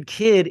Thalidomide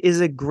Kid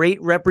is a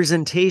great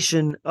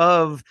representation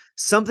of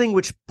something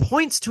which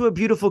points to a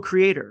beautiful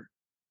creator.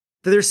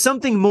 That there's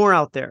something more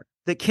out there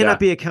that cannot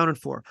be accounted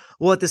for,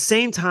 while at the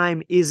same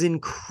time is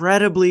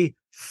incredibly,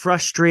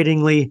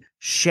 frustratingly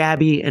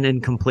shabby and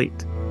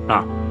incomplete.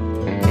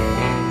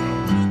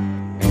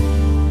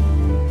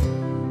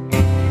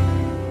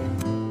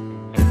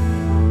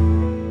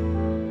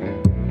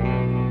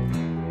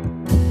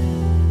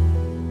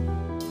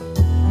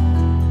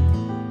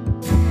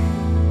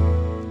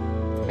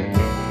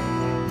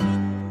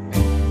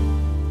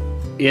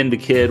 In the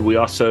Kid, we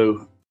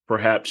also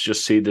perhaps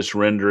just see this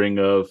rendering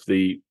of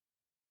the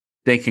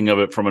thinking of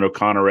it from an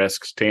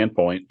O'Connor-esque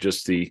standpoint,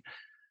 just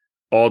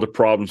all the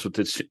problems with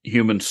its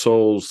human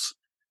souls,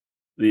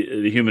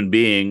 the human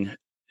being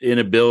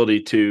inability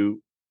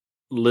to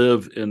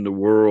live in the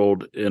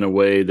world in a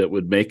way that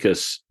would make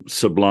us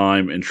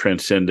sublime and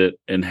transcendent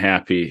and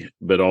happy,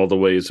 but all the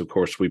ways, of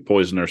course, we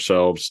poison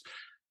ourselves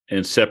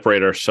and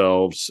separate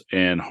ourselves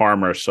and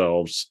harm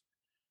ourselves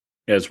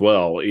as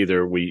well.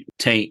 Either we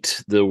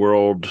taint the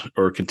world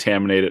or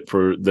contaminate it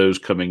for those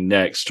coming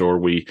next, or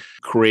we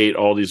create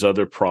all these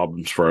other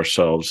problems for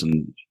ourselves.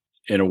 And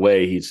in a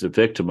way, he's the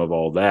victim of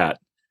all that,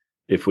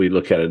 if we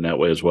look at it in that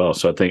way as well.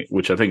 So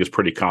which I think is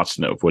pretty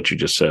consonant with what you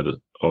just said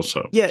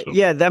also. Yeah. So.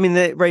 Yeah. I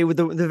mean, right. With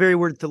the very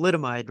word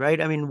thalidomide, right?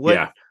 I mean,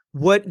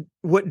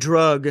 what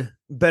drug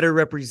better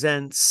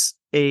represents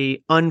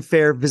a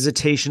unfair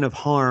visitation of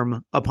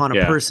harm upon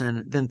a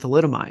person than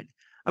thalidomide?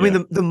 I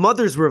mean, the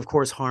mothers were, of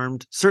course,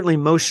 harmed, certainly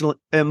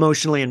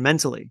emotionally and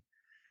mentally.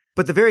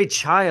 But the very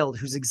child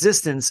whose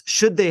existence,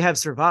 should they have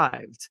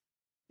survived,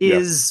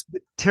 is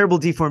terrible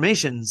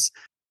deformations.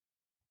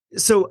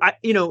 So,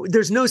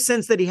 there's no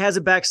sense that he has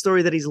a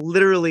backstory that he's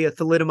literally a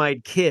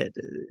thalidomide kid.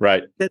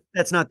 Right.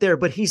 That's not there.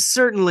 But he's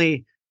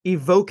certainly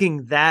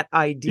evoking that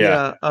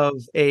idea of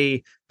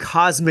a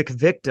cosmic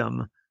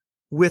victim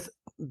with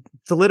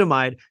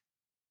thalidomide.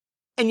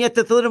 And yet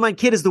the thalidomide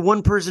kid is the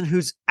one person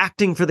who's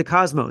acting for the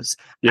cosmos,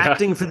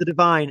 acting for the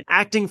divine,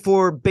 acting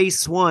for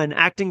base one,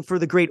 acting for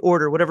the great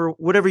order,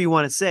 whatever you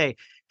want to say.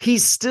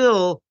 He's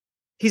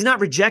not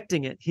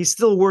rejecting it. He's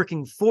still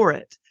working for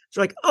it. So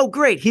like, oh,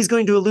 great. He's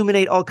going to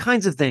illuminate all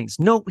kinds of things.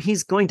 No,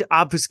 he's going to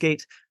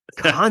obfuscate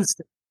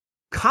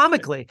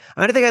comically.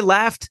 I think I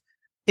laughed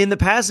in The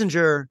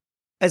Passenger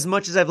as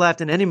much as I've laughed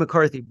in any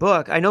McCarthy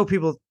book. I know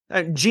people,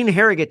 Gene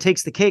Harrogate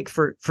takes the cake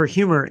for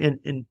humor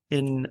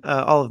in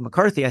all of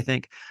McCarthy, I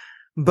think.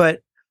 But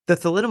the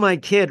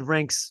Thalidomide Kid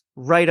ranks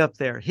right up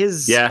there.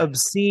 His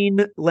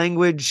obscene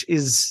language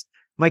is,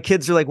 my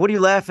kids are like, what are you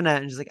laughing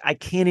at? And she's like, I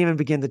can't even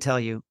begin to tell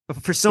you.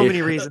 For so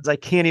many reasons, I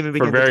can't even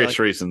begin to tell you. For various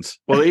reasons.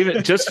 Well,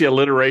 even just the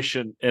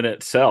alliteration in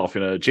itself,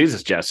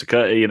 Jesus, Jessica,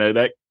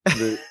 that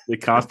the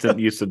constant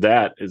use of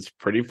that is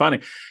pretty funny.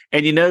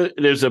 And,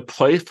 there's a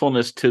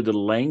playfulness to the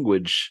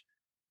language.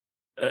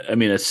 I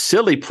mean, a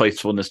silly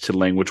playfulness to the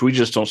language we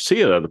just don't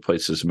see at other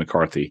places in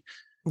McCarthy.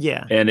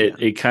 Yeah. And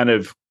it kind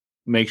of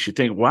makes you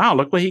think, wow,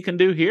 look what he can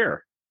do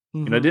here.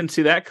 Mm-hmm. I didn't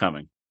see that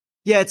coming.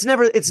 Yeah, it's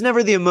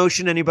never the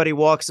emotion anybody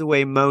walks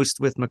away most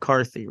with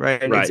McCarthy,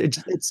 right? Right.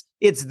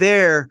 It's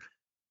there.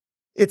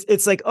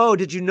 It's like, oh,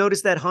 did you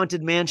notice that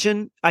haunted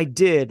mansion? I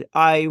did.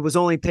 I was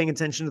only paying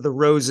attention to the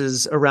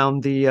roses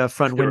around the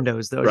front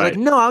windows, though. Right. Like,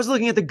 no, I was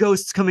looking at the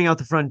ghosts coming out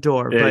the front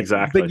door. But,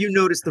 exactly. But you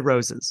noticed the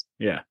roses.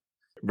 Yeah,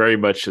 very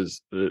much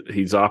as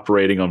he's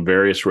operating on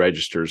various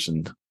registers,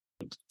 and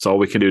it's all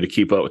we can do to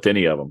keep up with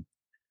any of them.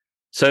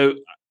 So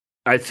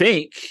I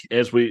think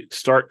as we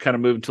start kind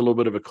of moving to a little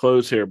bit of a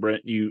close here,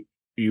 Brent, you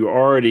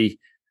already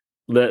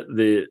let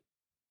the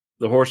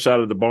horse out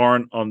of the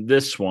barn on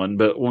this one,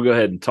 but we'll go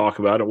ahead and talk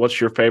about it.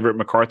 What's your favorite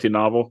McCarthy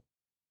novel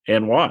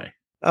and why?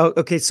 Oh,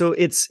 okay. So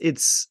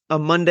it's a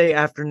Monday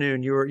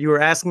afternoon. You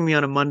were asking me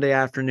on a Monday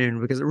afternoon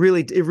because it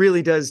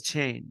really does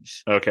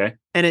change. Okay.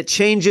 And it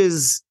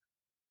changes.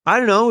 I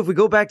don't know if we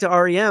go back to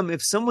REM,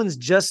 if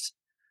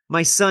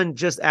my son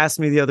just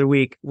asked me the other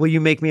week, will you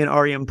make me an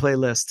REM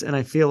playlist? And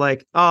I feel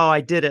like, oh, I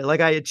did it.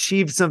 Like I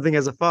achieved something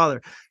as a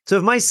father. So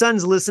if my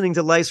son's listening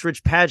to Life's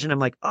Rich Pageant, I'm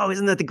like, oh,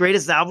 isn't that the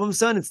greatest album,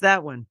 son? It's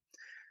that one.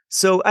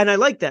 So, and I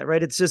like that,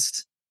 right?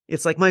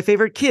 It's like my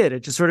favorite kid.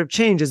 It just sort of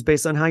changes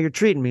based on how you're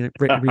treating me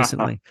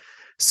recently.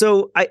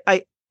 So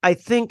I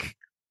think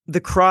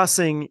The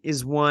Crossing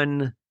is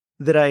one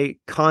that I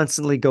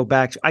constantly go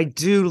back to. I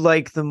do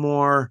like the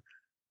more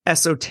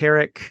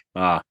esoteric.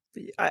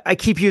 I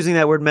keep using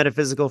that word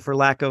metaphysical for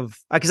lack of,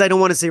 because I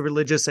don't want to say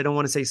religious. I don't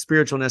want to say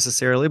spiritual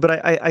necessarily,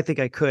 but I think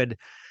I could.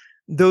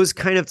 those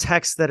kind of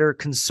texts that are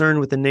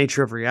concerned with the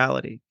nature of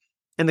reality.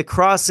 And The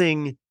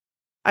Crossing,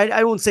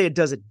 I won't say it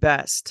does it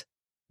best,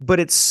 but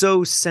it's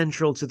so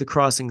central to The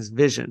Crossing's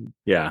vision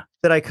that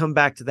I come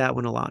back to that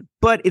one a lot.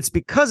 But it's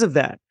because of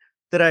that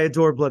I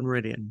adore Blood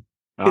Meridian.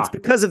 It's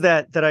because of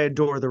that I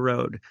adore The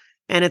Road.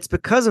 And it's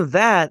because of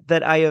that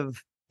I have,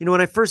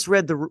 when I first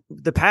read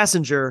The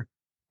Passenger,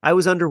 I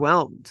was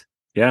underwhelmed.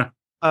 Yeah.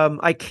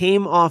 I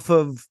came off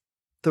of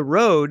The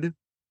Road,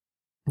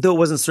 though it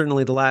wasn't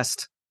certainly the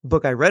last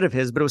book I read of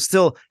his, but it was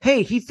still,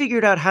 hey, he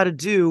figured out how to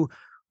do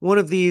one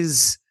of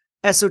these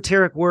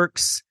esoteric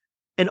works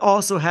and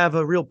also have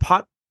a real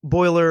pot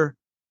boiler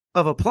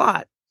of a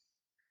plot.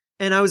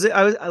 And I was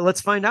let's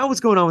find out what's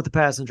going on with The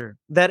Passenger,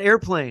 that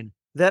airplane,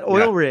 that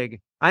oil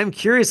rig. I'm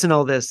curious in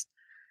all this.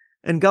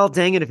 And god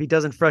dang it if he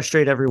doesn't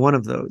frustrate every one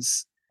of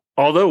those.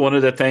 Although one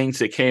of the things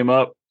that came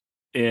up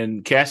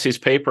in Cassie's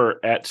paper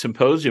at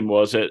Symposium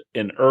was that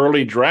in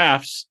early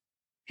drafts,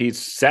 he's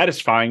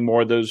satisfying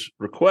more of those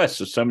requests.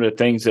 So some of the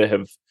things that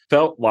have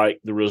felt like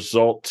the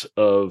result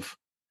of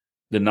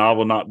the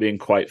novel not being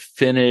quite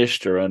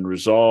finished or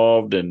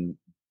unresolved, and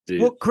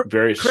the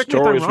various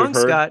stories we've heard.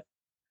 Scott,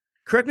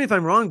 correct me if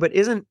I'm wrong, but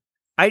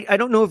I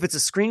don't know if it's a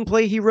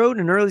screenplay he wrote,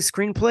 an early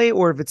screenplay,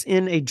 or if it's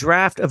in a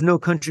draft of No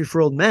Country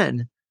for Old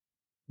Men,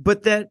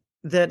 but that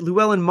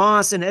Llewellyn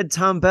Moss and Ed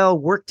Tom Bell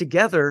worked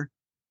together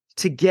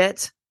to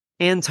get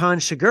Anton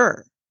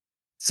Chigurh.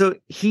 So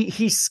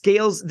he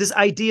scales this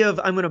idea of,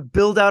 I'm going to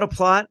build out a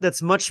plot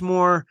that's much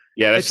more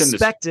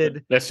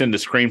expected. That's in the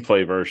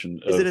screenplay version.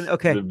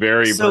 The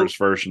very first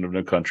version of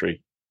No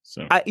Country.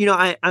 So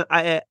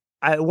I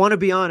want to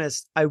be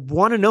honest. I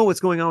want to know what's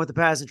going on with The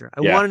Passenger.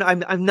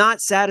 I'm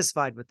not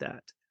satisfied with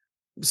that.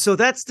 So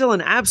that's still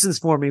an absence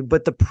for me.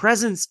 But the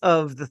presence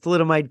of the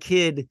thalidomide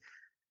kid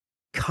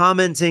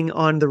commenting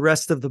on the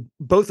rest of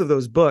both of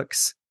those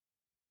books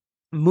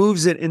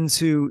moves it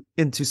into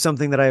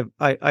something that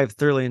I've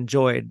thoroughly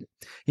enjoyed.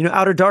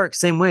 Outer Dark,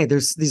 same way.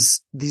 There's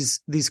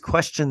these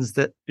questions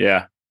that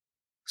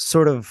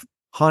sort of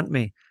haunt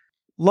me.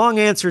 Long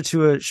answer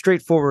to a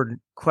straightforward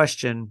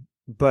question,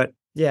 but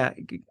yeah,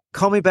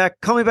 call me back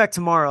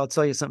tomorrow. I'll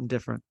tell you something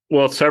different.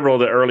 Well, several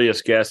of the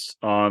earliest guests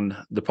on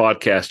the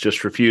podcast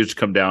just refused to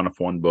come down off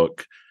one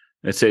book.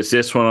 It says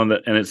this one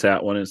and it's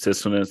that one. It's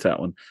this one and it's that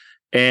one.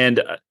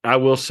 And I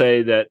will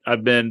say that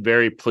I've been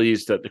very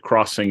pleased that The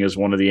Crossing is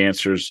one of the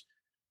answers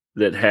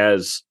that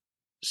has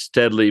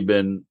steadily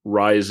been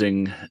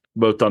rising,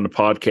 both on the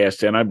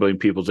podcast and I believe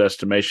people's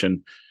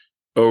estimation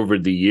over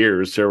the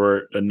years. There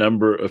were a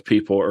number of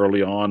people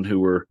early on who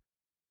were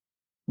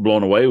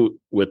blown away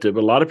with it,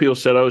 but a lot of people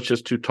said, "Oh, it's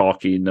just too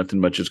talky.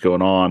 Nothing much is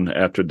going on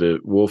after the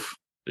wolf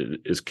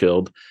is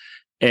killed."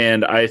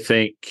 And I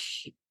think,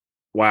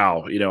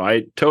 wow,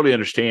 I totally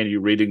understand you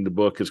reading the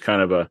book as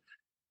kind of a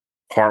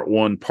part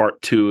 1,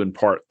 part 2, and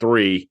part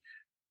 3,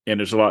 and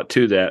there's a lot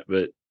to that.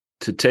 But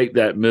to take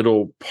that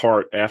middle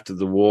part after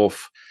the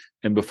wolf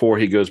and before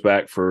he goes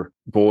back for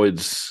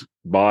Boyd's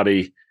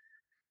body,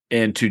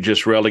 and to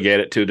just relegate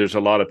it to there's a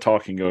lot of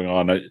talking going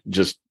on, it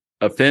just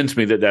offends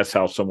me that that's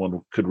how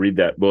someone could read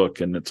that book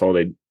and that's all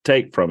they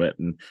take from it.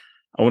 And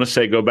I want to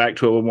say, go back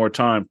to it one more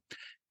time.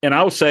 And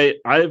I will say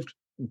I've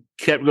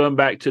kept going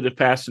back to The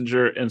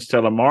Passenger and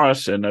Stella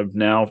Maris, and I'm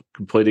now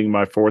completing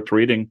my 4th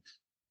reading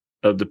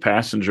of The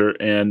Passenger,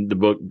 and the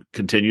book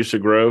continues to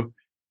grow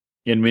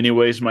in many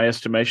ways, my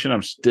estimation.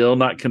 I'm still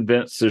not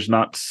convinced there's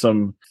not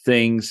some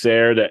things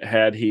there that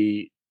had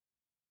he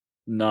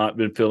not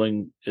been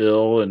feeling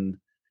ill and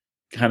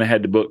kind of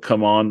had the book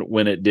come on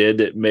when it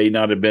did, it may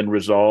not have been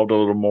resolved a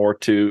little more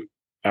to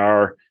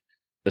our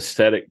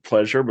aesthetic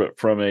pleasure, but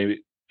from a,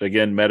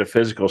 again,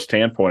 metaphysical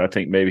standpoint, I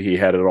think maybe he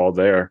had it all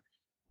there.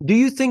 Do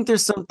you think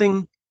there's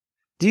something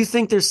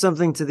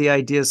to the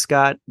idea,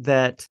 Scott,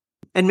 that,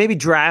 and maybe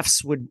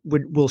drafts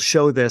will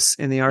show this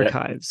in the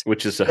archives,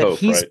 which is the that hope,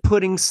 he's right?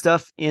 putting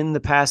stuff in The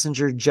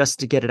Passenger just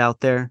to get it out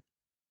there.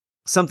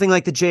 Something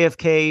like the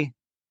JFK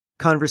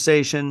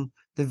conversation,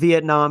 the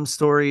Vietnam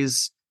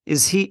stories.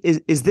 Is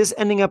this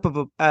ending up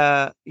of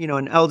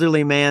an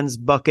elderly man's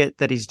bucket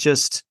that he's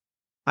just,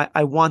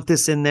 I want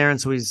this in there, and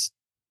so he's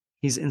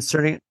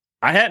inserting it?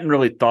 I hadn't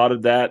really thought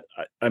of that.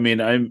 I mean,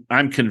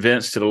 I'm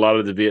convinced that a lot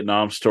of the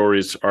Vietnam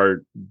stories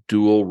are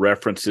dual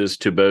references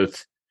to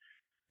both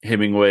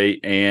Hemingway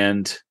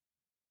and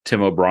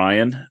Tim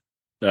O'Brien,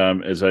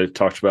 as I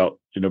talked about,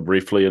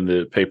 briefly in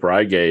the paper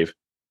I gave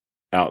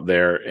out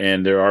there.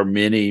 And there are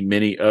many,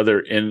 many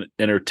other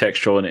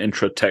intertextual and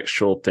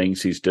intratextual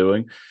things he's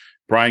doing.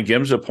 Brian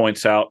Gimza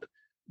points out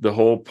the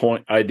whole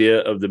idea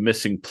of the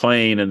missing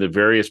plane and the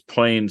various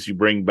planes you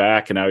bring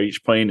back and how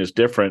each plane is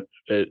different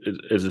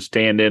as a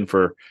stand-in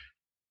for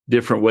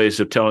different ways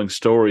of telling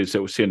stories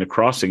that we see in The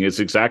Crossing is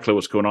exactly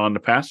what's going on in The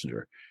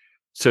Passenger.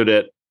 So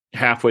that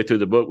halfway through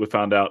the book, we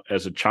found out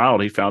as a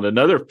child, he found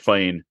another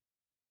plane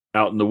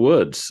out in the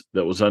woods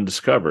that was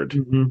undiscovered.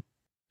 Mm-hmm.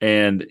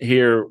 And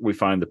here we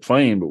find the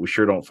plane, but we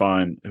sure don't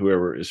find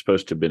whoever is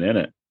supposed to have been in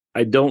it.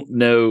 I don't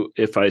know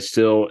if I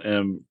still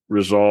am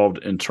resolved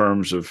in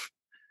terms of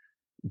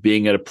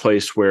being at a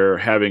place where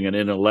having an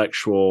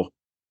intellectual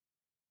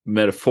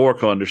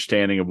metaphorical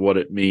understanding of what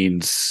it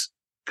means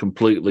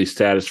completely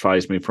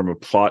satisfies me from a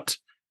plot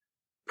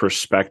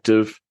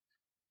perspective.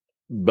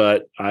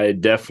 But I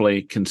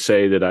definitely can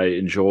say that I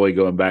enjoy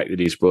going back to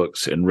these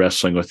books and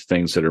wrestling with the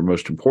things that are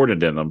most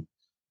important in them,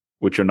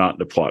 which are not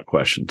the plot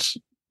questions.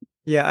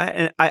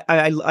 Yeah,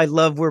 I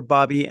love where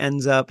Bobby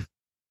ends up.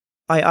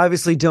 I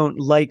obviously don't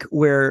like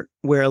where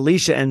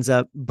Alicia ends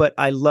up, but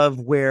I love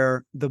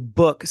where the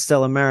book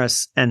Stella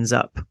Maris ends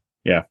up.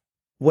 Yeah.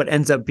 What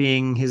ends up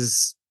being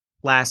his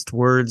last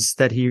words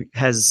that he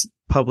has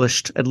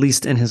published, at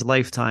least in his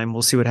lifetime.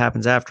 We'll see what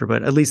happens after,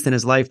 but at least in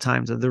his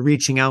lifetime, so the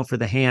reaching out for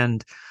the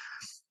hand.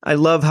 I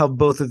love how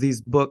both of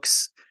these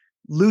books,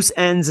 loose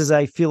ends as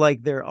I feel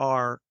like there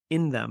are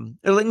in them,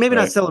 or like maybe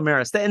not Stella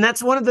Maris, and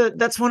that's one of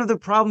the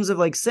problems of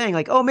like saying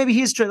like, oh, maybe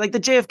he's like the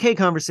JFK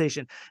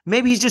conversation,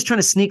 maybe he's just trying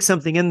to sneak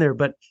something in there,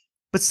 but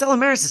Stella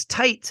Maris is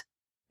tight.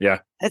 Yeah,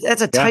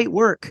 that's a tight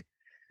work.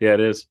 Yeah, it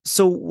is.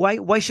 So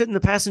why shouldn't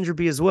the passenger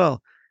be as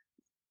well?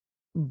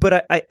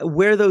 But I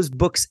where those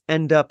books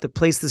end up, the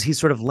places he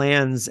sort of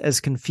lands,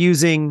 as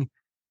confusing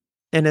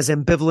and as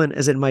ambivalent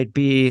as it might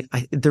be,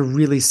 they're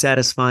really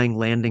satisfying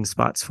landing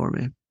spots for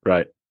me.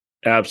 Right.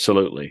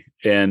 Absolutely.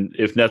 And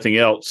if nothing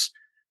else,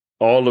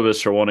 all of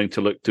us are wanting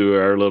to look through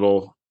our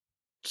little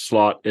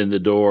slot in the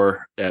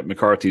door at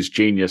McCarthy's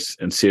genius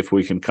and see if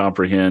we can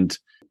comprehend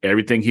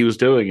everything he was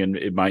doing. And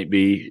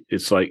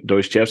it's like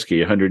Dostoevsky,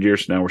 100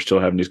 years from now, we're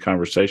still having these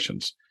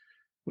conversations.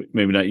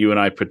 Maybe not you and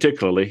I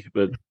particularly,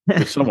 but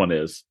someone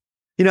is.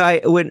 You know,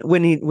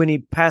 when he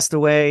passed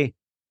away,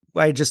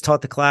 I just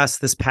taught the class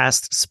this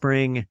past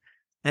spring,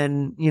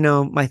 and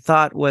my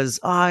thought was,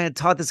 I had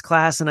taught this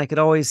class, and I could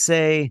always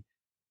say,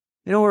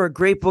 we're a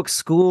great book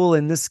school,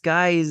 and this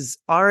guy is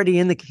already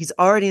in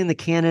the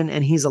canon,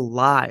 and he's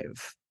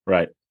alive.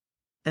 Right.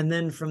 And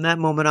then from that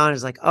moment on,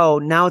 it's like, oh,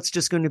 now it's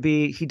just going to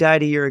be, he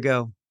died a year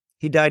ago,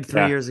 he died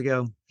 3 years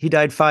ago, he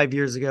died 5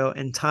 years ago,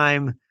 and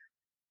time.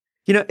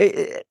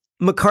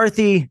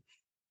 McCarthy,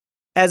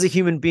 as a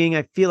human being,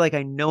 I feel like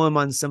I know him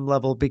on some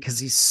level because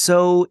he's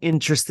so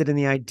interested in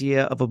the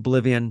idea of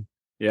oblivion.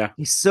 Yeah.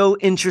 He's so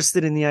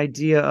interested in the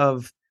idea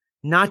of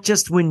not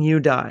just when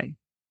you die,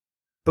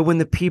 but when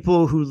the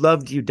people who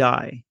loved you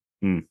die,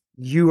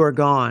 you are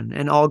gone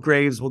and all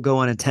graves will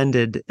go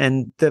unattended.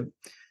 And the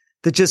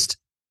just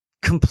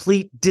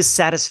complete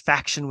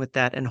dissatisfaction with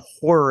that and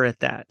horror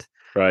at that.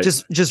 Right.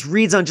 Just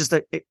reads on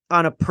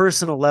on a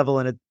personal level.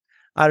 And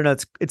I don't know,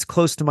 it's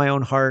close to my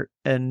own heart.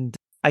 And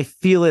I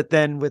feel it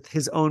then with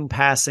his own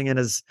passing, and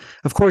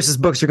of course his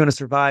books are going to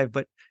survive,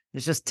 but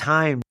it's just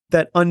time,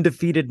 that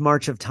undefeated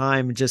march of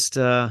time. Just,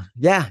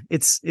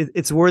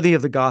 it's worthy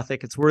of the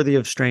Gothic. It's worthy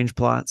of strange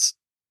plots.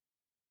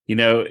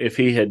 If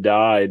he had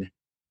died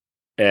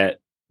at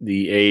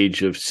the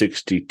age of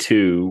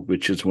 62,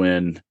 which is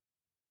when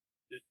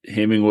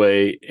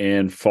Hemingway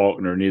and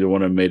Faulkner, neither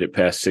one of them made it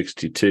past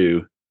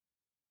 62,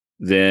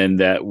 then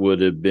that would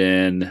have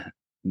been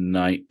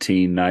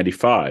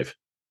 1995.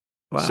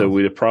 Wow. So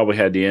we'd have probably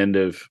had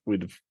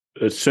we'd have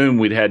assumed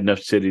we'd had enough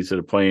Cities of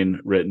the Plain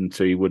written,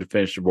 so he would have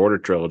finished the Border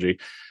trilogy.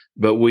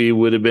 But we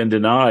would have been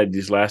denied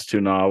these last two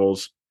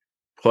novels,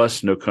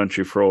 plus No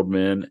Country for Old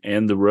Men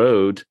and The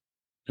Road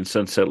and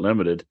Sunset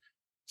Limited.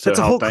 So that's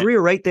a whole career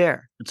right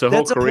there. It's a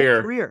whole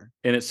career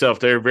in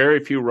itself. There are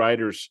very few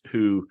writers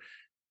who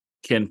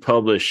can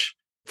publish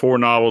 4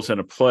 novels and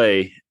a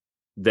play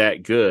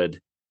that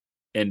good.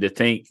 And to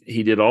think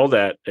he did all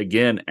that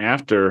again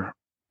after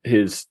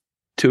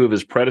two of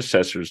his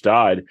predecessors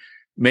died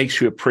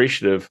makes you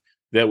appreciative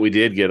that we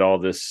did get all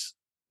this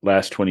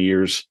last 20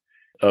 years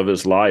of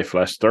his life,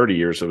 last 30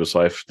 years of his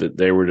life, that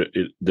they were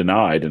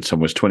denied. In some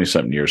ways,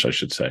 20-something years, I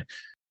should say.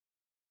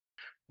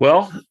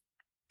 Well,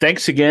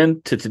 thanks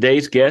again to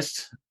today's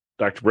guest,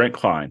 Dr. Brent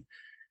Cline.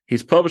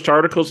 He's published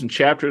articles and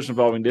chapters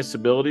involving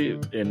disability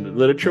in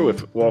literature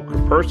with Walker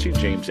Percy,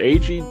 James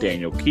Agee,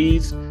 Daniel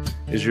Keyes.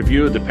 His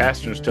review of The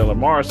Passenger Stella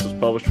Maris was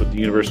published with the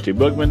University of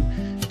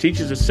Bookman.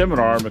 Teaches a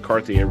seminar on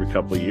McCarthy every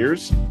couple of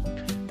years.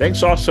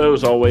 Thanks also,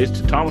 as always,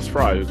 to Thomas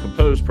Fry, who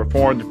composed,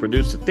 performed, and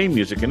produced the theme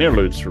music and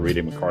interludes for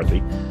Reading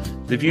McCarthy.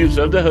 The views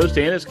of the host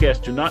and his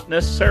guests do not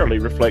necessarily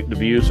reflect the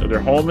views of their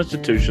home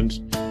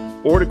institutions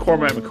or the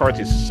Cormac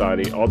McCarthy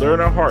Society, although in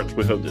our hearts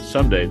we hope that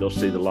someday they'll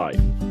see the light.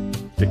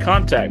 To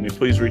contact me,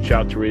 please reach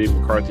out to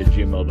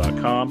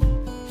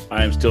readingmccarthy@gmail.com.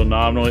 I am still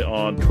nominally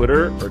on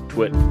Twitter or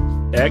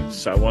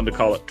TwitX. I wanted to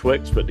call it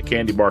Twix, but the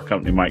candy bar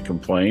company might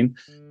complain.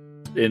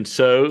 And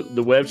so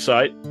the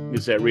website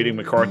is at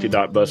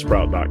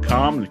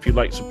readingmccarthy.buzzsprout.com. And if you'd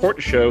like to support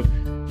the show,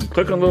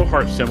 click on the little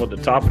heart symbol at the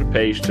top of the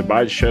page to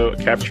buy the show a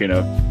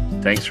cappuccino.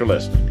 Thanks for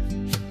listening.